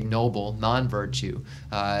in the ignoble, non-virtue.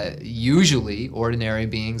 Usually, ordinary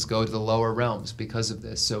beings go to the lower realms because of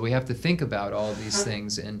this. So we have to think about all these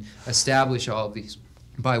things and establish all of these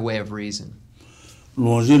by way of reason.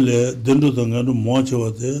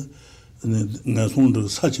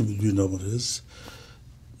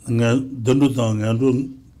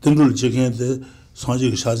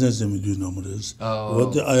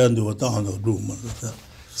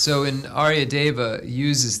 So in Arya Deva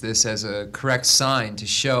uses this as a correct sign to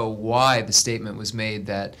show why the statement was made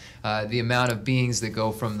that the amount of beings that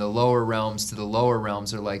go from the lower realms to the lower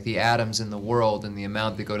realms are like the atoms in the world, and the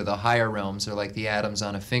amount that go to the higher realms are like the atoms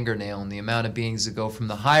on a fingernail, and the amount of beings that go from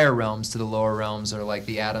the higher realms to the lower realms are like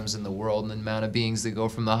the atoms in the world, and the amount of beings that go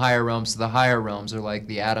from the higher realms to the higher realms are like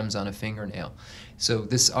the atoms on a fingernail. So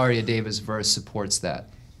this Arya Deva's verse supports that.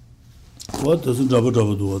 What does it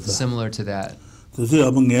Similar to that. So if you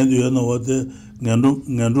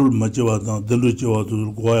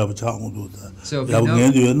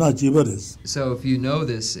know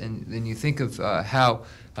this, and then you think of how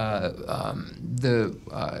the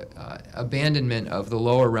abandonment of the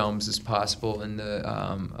lower realms is possible and the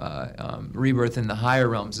rebirth in the higher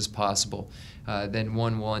realms is possible, then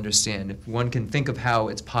one will understand. If one can think of how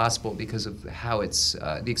it's possible because of how it's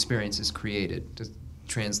the experience is created. Just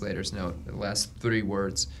translator's note, the last 3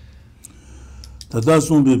 words.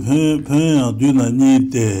 Tadasumbi Penya Duna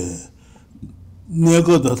Nite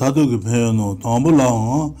Nego the Tatuki Peno,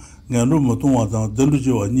 Tambula, Ganrumatunga,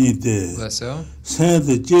 Delujo Nite. Saint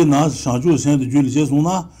Jena, Shanju, Saint Julie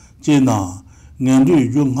Jesuna, Jena,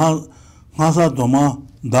 Gandu, Jung Hasa Toma,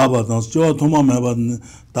 Daba, Joa Toma Maban,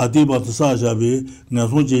 Tatiba Sajabi,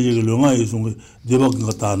 Nasunji Lunga is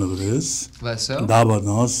Debakatana, Daba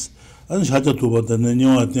Nas, and Shachatuba, the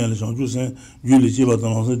Neo Aten, Shanju, Saint Julie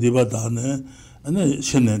Jibatana, Debatane. And then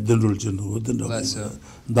Shene Dendrulchino,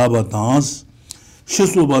 Daba dance,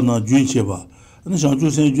 Shesubana, Juncheva, and Shanju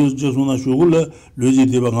Saint Josuna Shugula, Luigi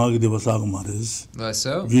Debangagi de Basagmaris,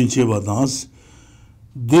 Juncheva dance,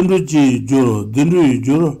 Dendruji Joro,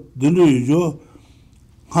 Dendru Jo,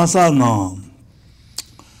 Hasana,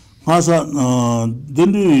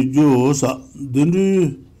 Dendru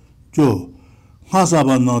Jo,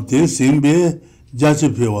 Hasabana, De Simbe,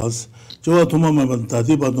 Jachipewas. 저와 도마만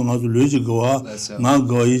다디 받은 아주 뢰지고와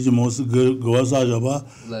나가 이지 모스 그와 사자바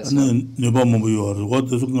네 네바모 부여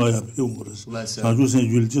어디서 가야 배운 거랬어 자주선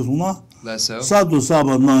줄지 소나 사도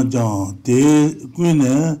사바 나장 대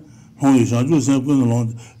군에 홍이 자주선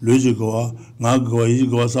군은 뢰지고와 나가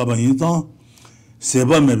이지고와 사바 인상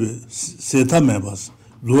세바메베 세타메바스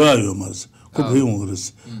로야요 마스 그 배운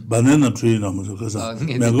거랬어 바나나 트레이너면서 그래서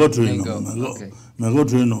메가 트레이너 메가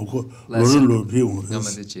트레이너 그 로를 배운 거랬어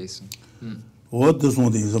what this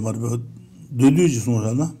one is about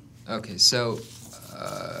okay, so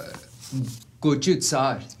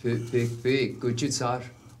Gojutsar.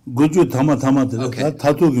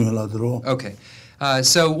 Okay.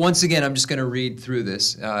 So once again, I'm just going to read through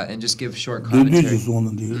this and just give short commentary.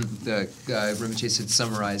 The Rinpoche said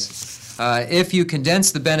summarize. If you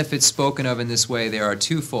condense the benefits spoken of in this way, they are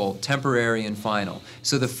twofold, temporary and final.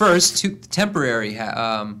 So the first temporary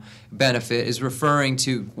benefit is referring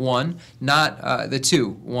to one, not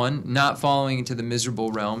following into the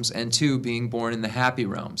miserable realms, and two, being born in the happy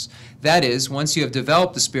realms. That is, once you have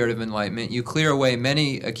developed the spirit of enlightenment, you clear away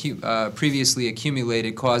many previously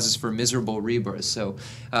accumulated causes for miserable rebirth. So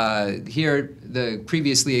here, the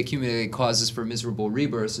previously accumulated causes for miserable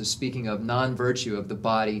rebirth is speaking of non-virtue of the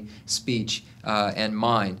body, speech, and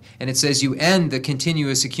mind. And it says you end the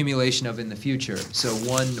continuous accumulation of in the future. So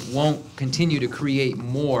one won't continue to create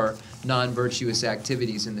more non-virtuous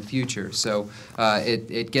activities in the future. So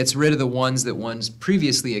it gets rid of the ones that one's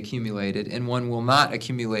previously accumulated, and one will not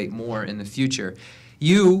accumulate more in the future.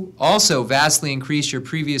 You also vastly increase your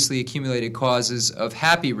previously accumulated causes of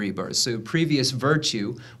happy rebirth. So previous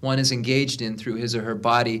virtue one is engaged in through his or her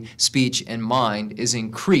body, speech, and mind is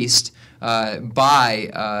increased by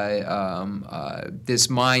this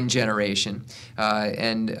mind generation.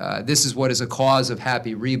 And this is what is a cause of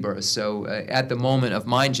happy rebirth. So at the moment of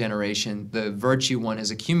mind generation, the virtue one has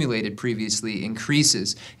accumulated previously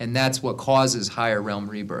increases, and that's what causes higher realm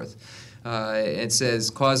rebirth. It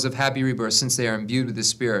says, cause of happy rebirth, since they are imbued with the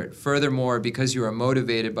Spirit. Furthermore, because you are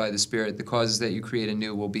motivated by the Spirit, the causes that you create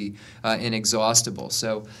anew will be inexhaustible.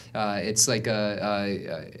 So it's like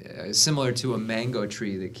similar to a mango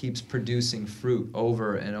tree that keeps producing fruit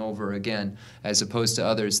over and over again, as opposed to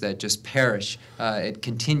others that just perish. It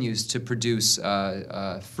continues to produce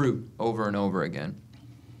fruit over and over again.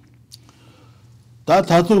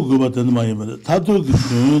 타발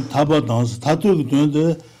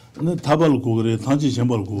고그래 단지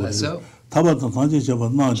쳔발 고그래 타발 단지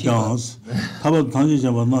쳔발 나장스 타발 단지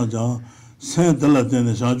쳔발 나장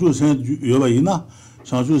센달라데네 샤주 센 요바이나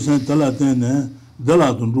샤주 센달라데네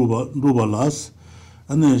달라돈 루바라스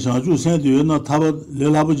안네 샤주 센 요나 타발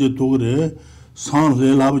레라부제 도그래 산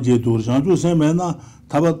레라부제 도그래 샤주 센메나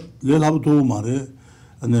타발 레라부 도 마레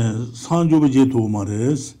안네 산주부제 도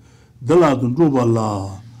마레스 달라돈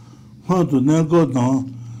루발라 화도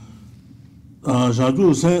내거던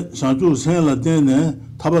샤주 센 라데네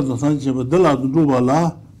타바도 산치바 달라도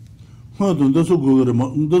루발라 화도 도수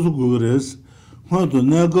고그레스 화도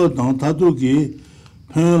내가 당 타도기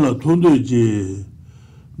편라 돈도지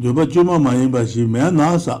뇌바 좀 많이 바시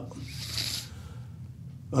매나사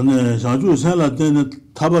안에 샤주 센 라데네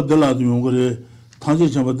타바 달라도 용거래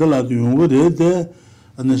탄지 잡아 달라도 용거래데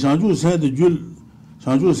안에 샤주 센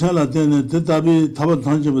라데네 대답이 타바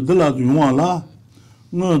탄지 잡아 달라도 용와라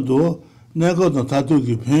너도 내가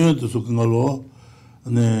다투기 편여도 속은걸로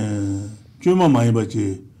네 좀 많이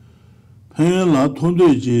받지 편여라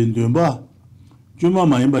돈도지 된바 좀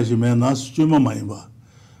많이 받으면 나스 좀 많이 봐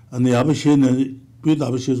아니 아버지는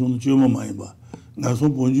비다버시는 좀 많이 봐 나서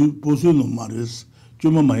본주 보수는 말했어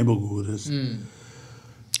좀 많이 보고 그랬어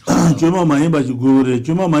좀 많이 받지 그래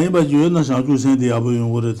좀 많이 받지 나 사주 생대 아버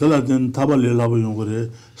용거래 달라든 타발레 라버 용거래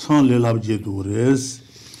산레 라버지도 그랬어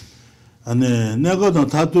안에 내가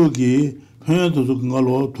다투기 편여도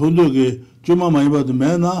그걸로 돈도게 좀 많이 받으면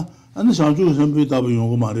매나 안에 상주 선비답을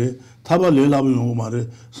용거 말해 타발레라고 용거 말해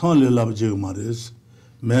산레라고 제거 말해스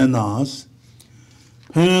매나스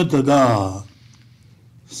편여다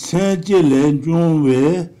세제레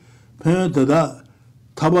좀왜 편여다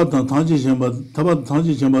타바단 단지sem바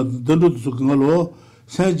던도도 그걸로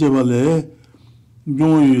세제발레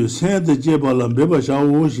용유 세대 제발라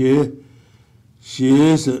매바샤오시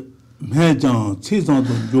시에스 매장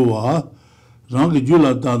치장도 좋아 랑게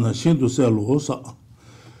줄라다나 신도 셀로사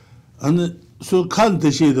아니 소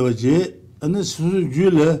칸데시도지 아니 수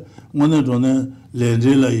줄레 원에도네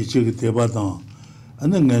렌젤라 이치게 대바다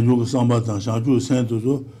아니 내주고 상바다 샤주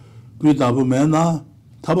센도도 귀다보면나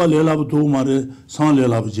타발레라부 도마레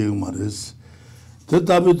산레라부 제고 말레스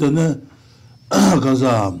대답이더네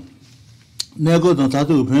가자 내가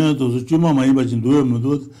다도 변해도 좀 많이 받진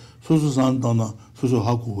노예면도 소수산다나 그래서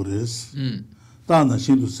하고 그랬어. 다나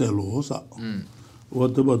신도 셀로사.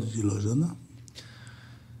 What about the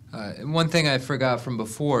one thing I forgot from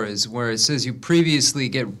before is where it says you previously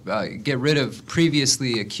get rid of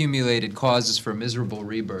previously accumulated causes for miserable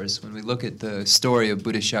rebirths. When we look at the story of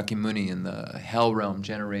Buddha Shakyamuni in the hell realm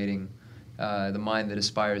generating the mind that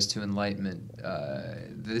aspires to enlightenment,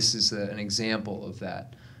 this is an example of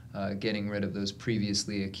that, getting rid of those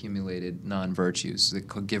previously accumulated non-virtues that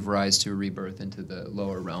could give rise to a rebirth into the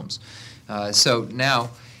lower realms. So now,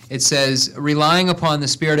 it says, relying upon the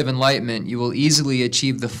spirit of enlightenment, you will easily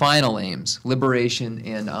achieve the final aims, liberation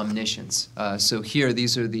and omniscience. So here,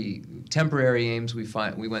 these are the temporary aims we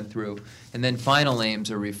went through, and then final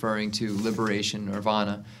aims are referring to liberation,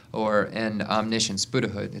 nirvana, and omniscience,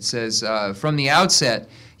 Buddhahood. It says, from the outset,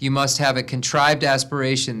 you must have a contrived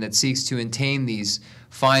aspiration that seeks to attain these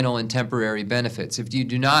final and temporary benefits. If you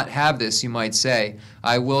do not have this, you might say,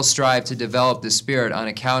 I will strive to develop the spirit on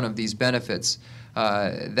account of these benefits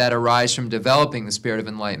that arise from developing the spirit of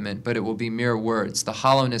enlightenment, but it will be mere words. The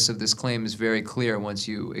hollowness of this claim is very clear once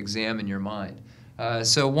you examine your mind.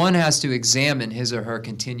 So one has to examine his or her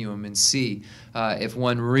continuum and see if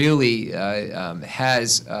one really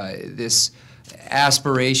has this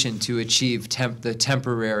aspiration to achieve the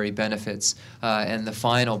temporary benefits and the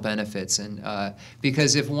final benefits. And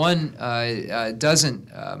because if one doesn't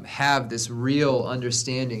have this real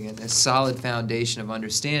understanding and this solid foundation of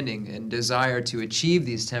understanding and desire to achieve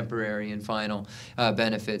these temporary and final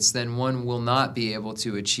benefits, then one will not be able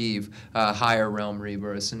to achieve higher realm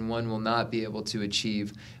rebirths, and one will not be able to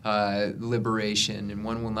achieve liberation, and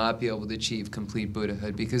one will not be able to achieve complete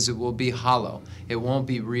Buddhahood, because it will be hollow. It won't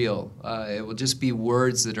be real. It will just be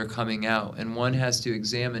words that are coming out, and one has to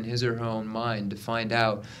examine his or her own mind to find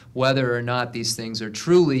out whether or not these things are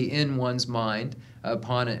truly in one's mind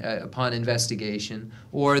upon investigation,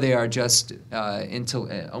 or they are just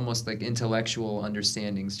almost like intellectual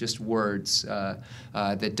understandings, just words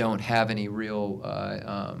that don't have any real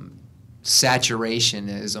saturation,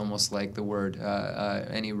 is almost like the word,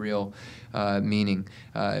 any real meaning.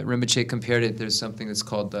 Rinpoche compared it, there's something that's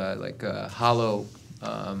called hollow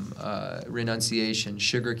renunciation,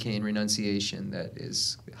 sugarcane renunciation, that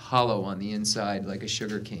is hollow on the inside like a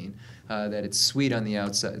sugarcane, that it's sweet on the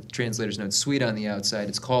outside. Translators know it's sweet on the outside.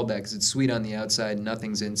 It's called that because it's sweet on the outside and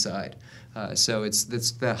nothing's inside. So it's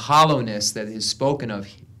the hollowness that is spoken of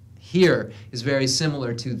here is very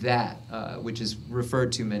similar to that, which is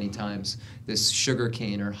referred to many times, this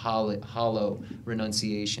sugarcane or hollow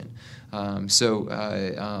renunciation.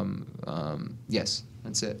 Yes.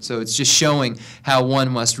 That's it. So it's just showing how one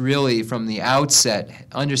must really, from the outset,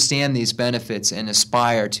 understand these benefits and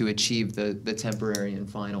aspire to achieve the temporary and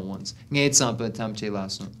final ones. So this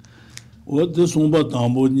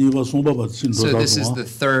is the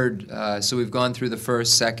third. So we've gone through the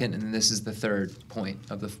first, second, and this is the third point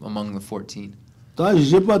of among the 14.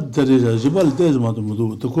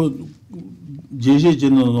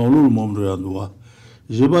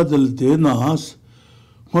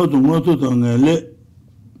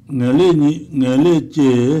 ngale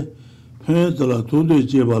je phedala tunde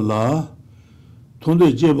je bala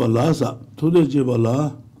sa tunde je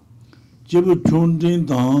bala jebu chundin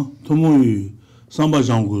da tomoyu samba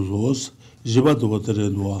jangu zos jeba do tere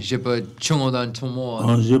do jeba chungodan tomo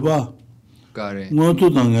jeba gare ngoto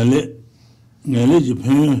dangale ngale je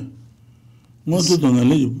phe ngoto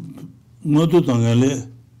dangale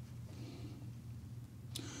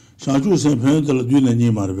shaju se phedala dune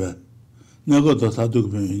ni marbe Nego to tatu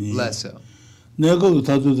kwenye. Lesso. Nego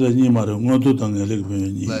tatu de ni maro ngoto tangale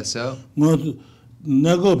kwenye. Lesso. Ngoto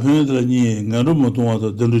nego kwenye de ni ngaro moto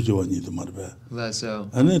to dendu jiwa ni de marbe. Lesso.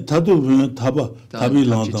 Ane tatu kwenye tabi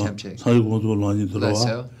lang da sai go to lang ni to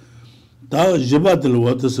wa. Da jiba de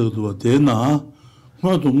lo to so to de na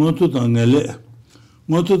ngoto tangale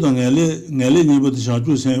ngale ni bo de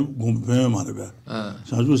shaju sen go phe marbe.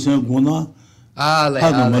 Shaju sen go na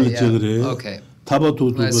okay.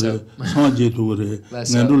 타바도 그래 상제도 그래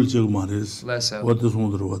내를 지고 말했어 어떤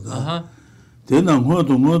손으로 왔다 대나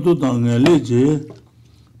뭐도 당내리지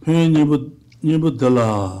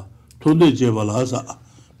편이부터라 돈대 제발아서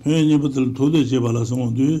편이부터 돈대 제발아서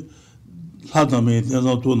뭐도 사담에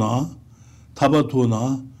대해서 도나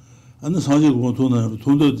타바도나 아니 상제고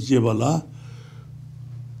돈도 제발아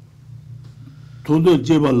돈도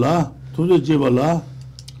제발아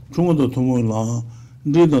중원도 통원라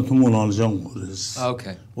Okay. So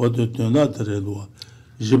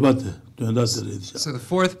the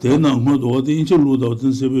fourth point.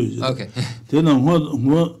 Okay.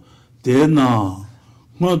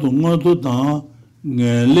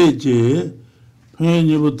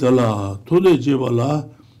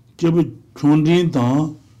 총진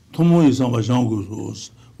당 통모 이상 바샹고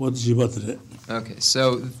what 지바트레. Okay,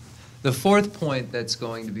 so the fourth point that's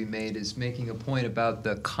going to be made is making a point about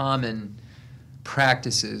the common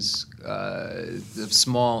practices of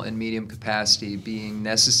small and medium capacity being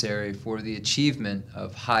necessary for the achievement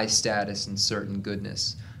of high status and certain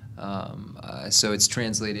goodness. So it's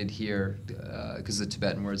translated here, because the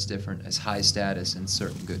Tibetan word's different, as high status and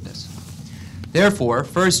certain goodness. Therefore,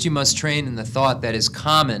 first you must train in the thought that is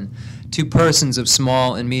common to persons of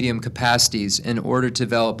small and medium capacities in order to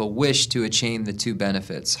develop a wish to attain the two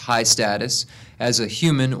benefits, high status as a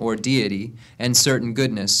human or deity, and certain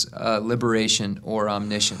goodness, liberation or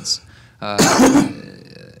omniscience.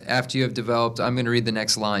 After you have developed, I'm going to read the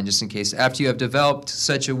next line just in case. After you have developed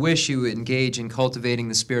such a wish, you engage in cultivating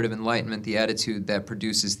the spirit of enlightenment, the attitude that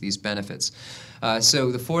produces these benefits.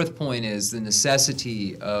 So the fourth point is the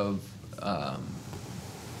necessity of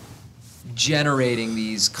generating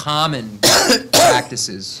these common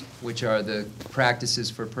practices, which are the practices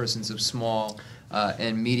for persons of small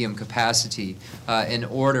and medium capacity, in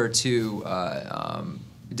order to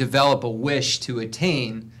develop a wish to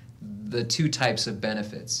attain the two types of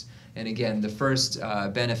benefits. And again, the first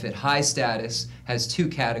benefit, high status, has two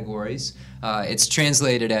categories. It's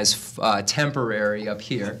translated as temporary up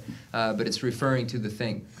here, but it's referring to the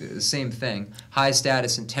same thing. High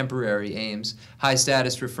status and temporary aims. High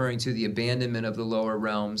status referring to the abandonment of the lower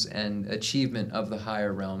realms and achievement of the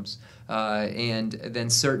higher realms. And then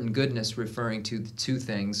certain goodness referring to the two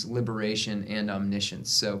things, liberation and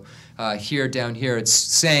omniscience. So down here, it's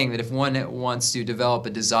saying that if one wants to develop a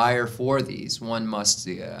desire for these, one must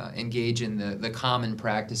engage in the common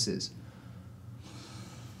practices.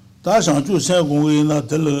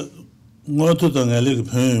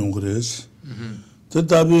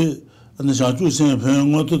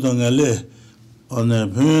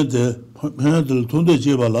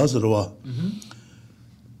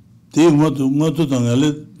 Di ngotu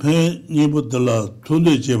tangale pen nipu tala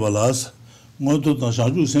tunde jebalas ngotu tang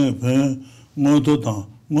shangju sen pen ngotu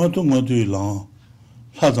ilang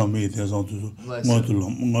lhazang mei tensang tu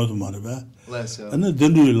ngotu maribay ane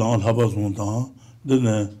dendu ilang lhaba song tang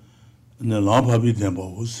dene lang pabi tenpa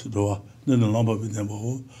hus rwa dene lang pabi tenpa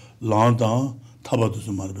hu lang tang taba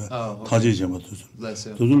tusu maribay taji jemba tusu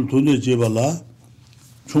tusul tunde jebala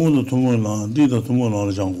chungu tungu lang di da tungu lang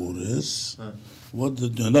jangu res.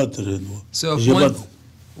 So if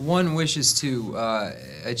one wishes to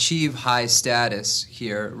achieve high status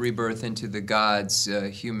here, rebirth into the gods,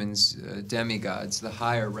 humans, demigods, the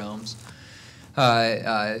higher realms,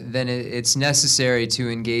 then it's necessary to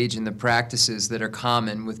engage in the practices that are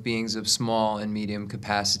common with beings of small and medium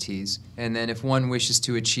capacities. And then if one wishes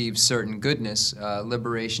to achieve certain goodness,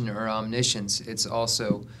 liberation or omniscience, it's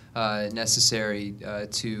also necessary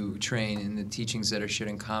to train in the teachings that are shared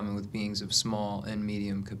in common with beings of small and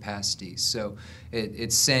medium capacities. So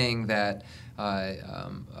it's saying that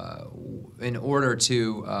in order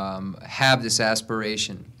to have this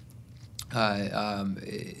aspiration,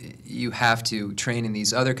 you have to train in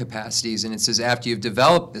these other capacities. And it says after you've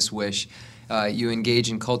developed this wish, you engage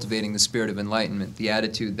in cultivating the spirit of enlightenment, the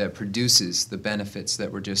attitude that produces the benefits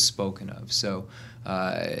that were just spoken of. So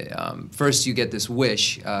first you get this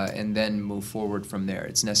wish and then move forward from there.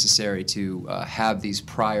 It's necessary to have these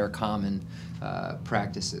prior common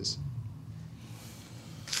practices.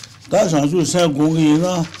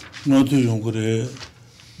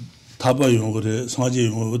 Taba yungore, sanje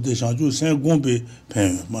yungore, shangju sen gongpe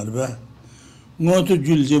pen marba. Ngoto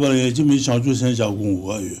jul jebala yeji mi shangju sen ja gonggo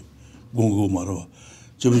ayu. Gonggo marwa.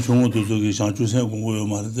 Jebu chongo tozo ki shangju sen gonggo yo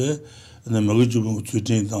marde, ne magi jubung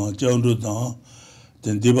tsutin tang, jiangdu tang,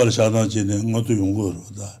 den debala shadang jene ngoto yunggo ro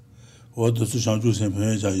da. Wato su shangju sen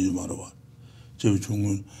pen ja yu marwa. Jebu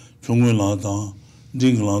chongo lang tang,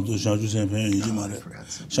 ring lang to shangju sen pen yu marwa.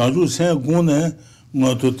 Shangju sen gongne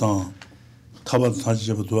ngoto tang. 타바 사지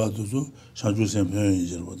잡아 도와줘서 샤주 샘편이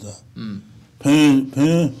저보다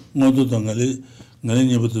편 모두 당갈이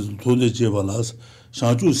내년부터 돈대 제발라서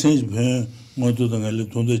샤주 샘편 모두 당갈이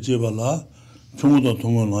돈대 제발라 총도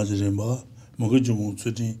통을 나지래 봐 먹을 좀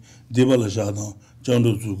수지 대발라 샤다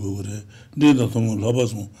장도 주고 그래 내가 통을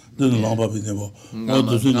라바서 내가 라바비 되고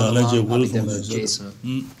모두 수나라 제고를 통해서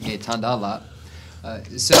예 탄달라.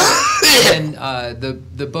 So then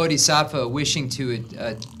the bodhisattva wishing to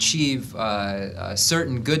achieve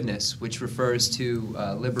certain goodness, which refers to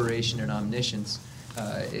liberation and omniscience,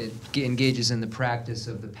 it engages in the practice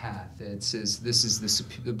of the path. It says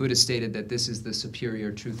the Buddha stated that this is the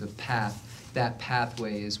superior truth of path. That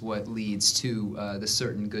pathway is what leads to the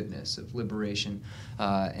certain goodness of liberation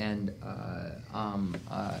and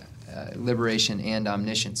liberation and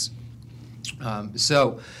omniscience.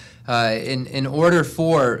 In order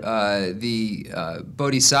for the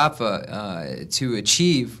bodhisattva to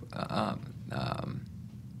achieve, let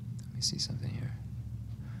me see something here.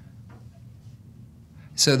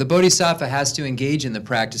 So the bodhisattva has to engage in the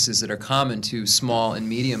practices that are common to small and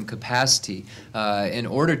medium capacity in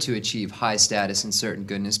order to achieve high status and certain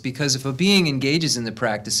goodness, because if a being engages in the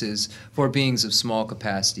practices for beings of small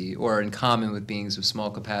capacity, or in common with beings of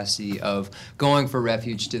small capacity, of going for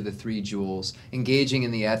refuge to the three jewels, engaging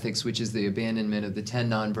in the ethics, which is the abandonment of the 10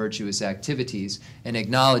 non-virtuous activities, and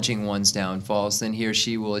acknowledging one's downfalls, then he or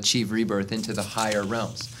she will achieve rebirth into the higher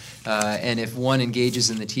realms. And if one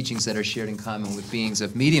engages in the teachings that are shared in common with beings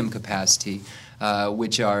of medium capacity,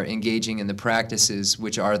 which are engaging in the practices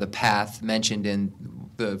which are the path mentioned in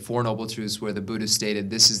the Four Noble Truths, where the Buddha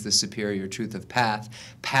stated this is the superior truth of path,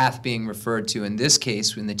 path being referred to in this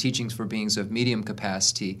case in the teachings for beings of medium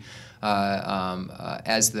capacity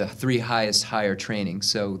as the three highest higher trainings.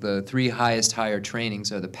 So the three highest higher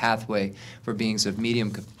trainings are the pathway for beings of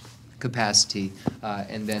medium capacity,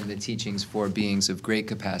 and then the teachings for beings of great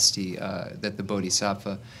capacity that the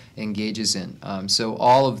bodhisattva engages in. So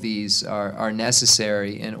all of these are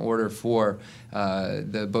necessary in order for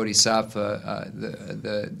the bodhisattva,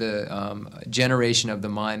 the generation of the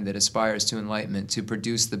mind that aspires to enlightenment, to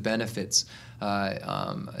produce the benefits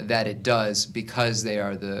that it does, because they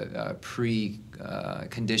are the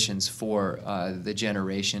conditions for the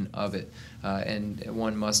generation of it. And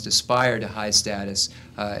one must aspire to high status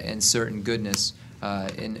and certain goodness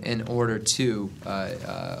in order to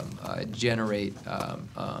generate.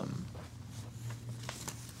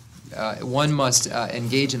 One must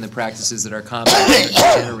engage in the practices that are common to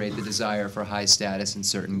generate the desire for high status and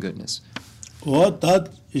certain goodness. So that's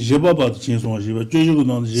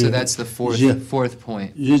the fourth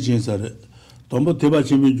point.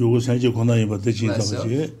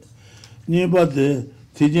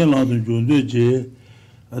 Teaching Lang Jundu Je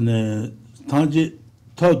and Tanji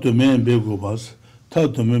taught to men Begubas,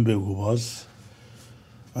 taught to men Begubas,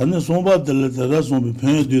 and the Somba de la Sombi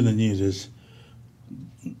Pen do the Neres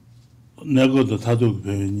Nego the Tatu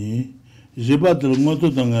Peni, Jiba de Moto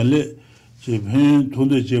Dangale, Japan,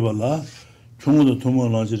 Tunde Jebala, Chung the Tomo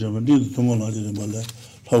Lanjim, and did the Tomo Lanjim,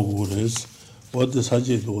 Hogures, what the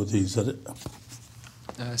Saji do what he said.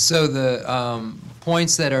 So the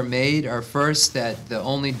points that are made are, first, that the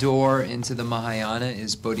only door into the Mahayana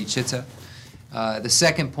is bodhicitta. The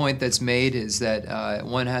second point that's made is that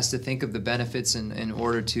one has to think of the benefits in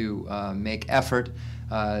order to make effort.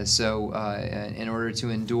 So in order to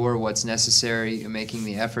endure what's necessary, making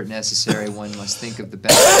the effort necessary, one must think of the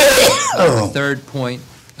benefits. The third point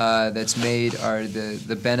that's made are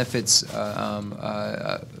the benefits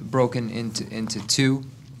broken into two.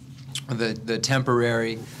 The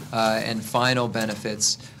temporary and final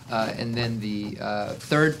benefits, and then the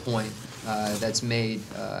third point that's made,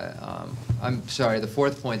 the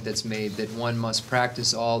fourth point that's made, that one must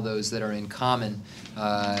practice all those that are in common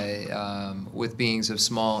with beings of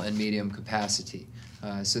small and medium capacity.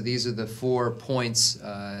 So these are the 4 points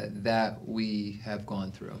that we have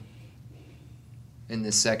gone through in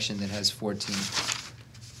this section that has 14.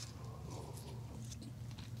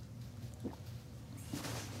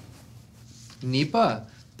 Nipa,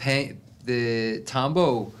 the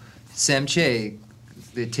Tambo, Semche,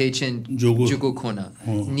 the Techen Jugukuna.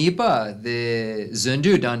 Nipa, the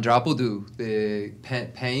Zundu Dan Drapudu, the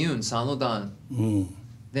Payun Sanodan.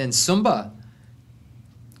 Then Sumba,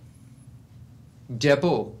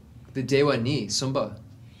 Jepo, the Dewa Ni, Sumba.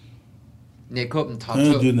 Nekop and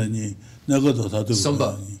Tato.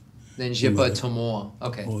 Sumba. Then Jepa Tomoa.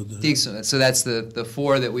 Okay. So that's the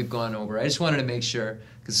 4 that we've gone over. I just wanted to make sure,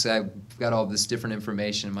 because I've got all this different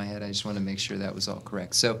information in my head. I just want to make sure that was all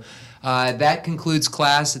correct. So that concludes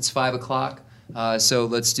class. It's 5 o'clock. So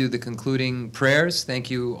let's do the concluding prayers.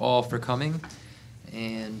 Thank you all for coming.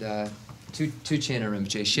 And tu Chena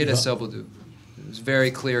Rinpoche, Shida Sobeldu. It was a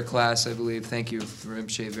very clear class, I believe. Thank you,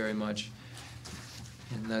 Rinpoche, very much.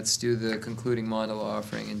 And let's do the concluding mandala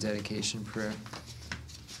offering and dedication prayer.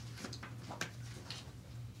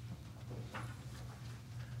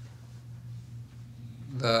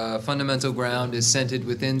 The fundamental ground is scented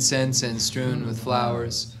with incense and strewn with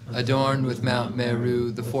flowers, adorned with Mount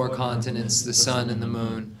Meru, the 4 continents, the sun and the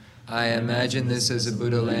moon. I imagine this as a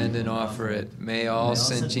Buddha land and offer it. May all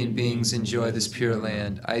sentient beings enjoy this pure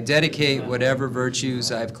land. I dedicate whatever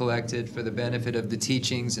virtues I've collected for the benefit of the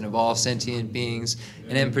teachings and of all sentient beings,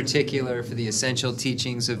 and in particular for the essential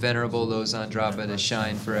teachings of Venerable Lobsang Drapa to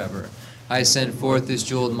shine forever. I send forth this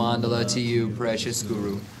jeweled mandala to you, precious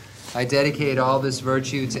Guru. I dedicate all this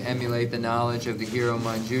virtue to emulate the knowledge of the hero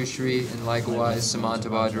Manjushri and likewise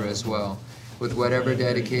Samantabhadra as well. with whatever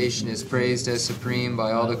dedication is praised as supreme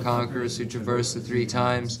by all the conquerors who traverse the 3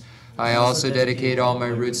 times, I also dedicate all my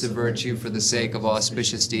roots of virtue for the sake of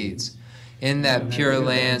auspicious deeds. In that pure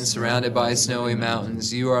land surrounded by snowy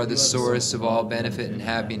mountains, you are the source of all benefit and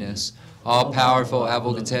happiness. All-powerful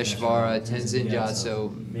Avalokiteshvara, Tenzin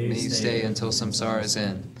Gyatso, may you stay until samsara's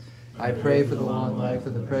end. I pray for the long life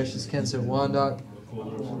of the precious Khensur Wandok,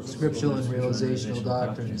 scriptural and realizational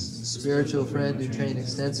doctrines, spiritual friend who trained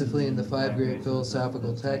extensively in the 5 great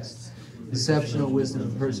philosophical texts, exceptional wisdom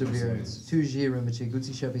and perseverance. Tuji Rinpoche,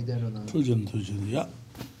 Gutsi Shapi Denonan. Tujin, yeah.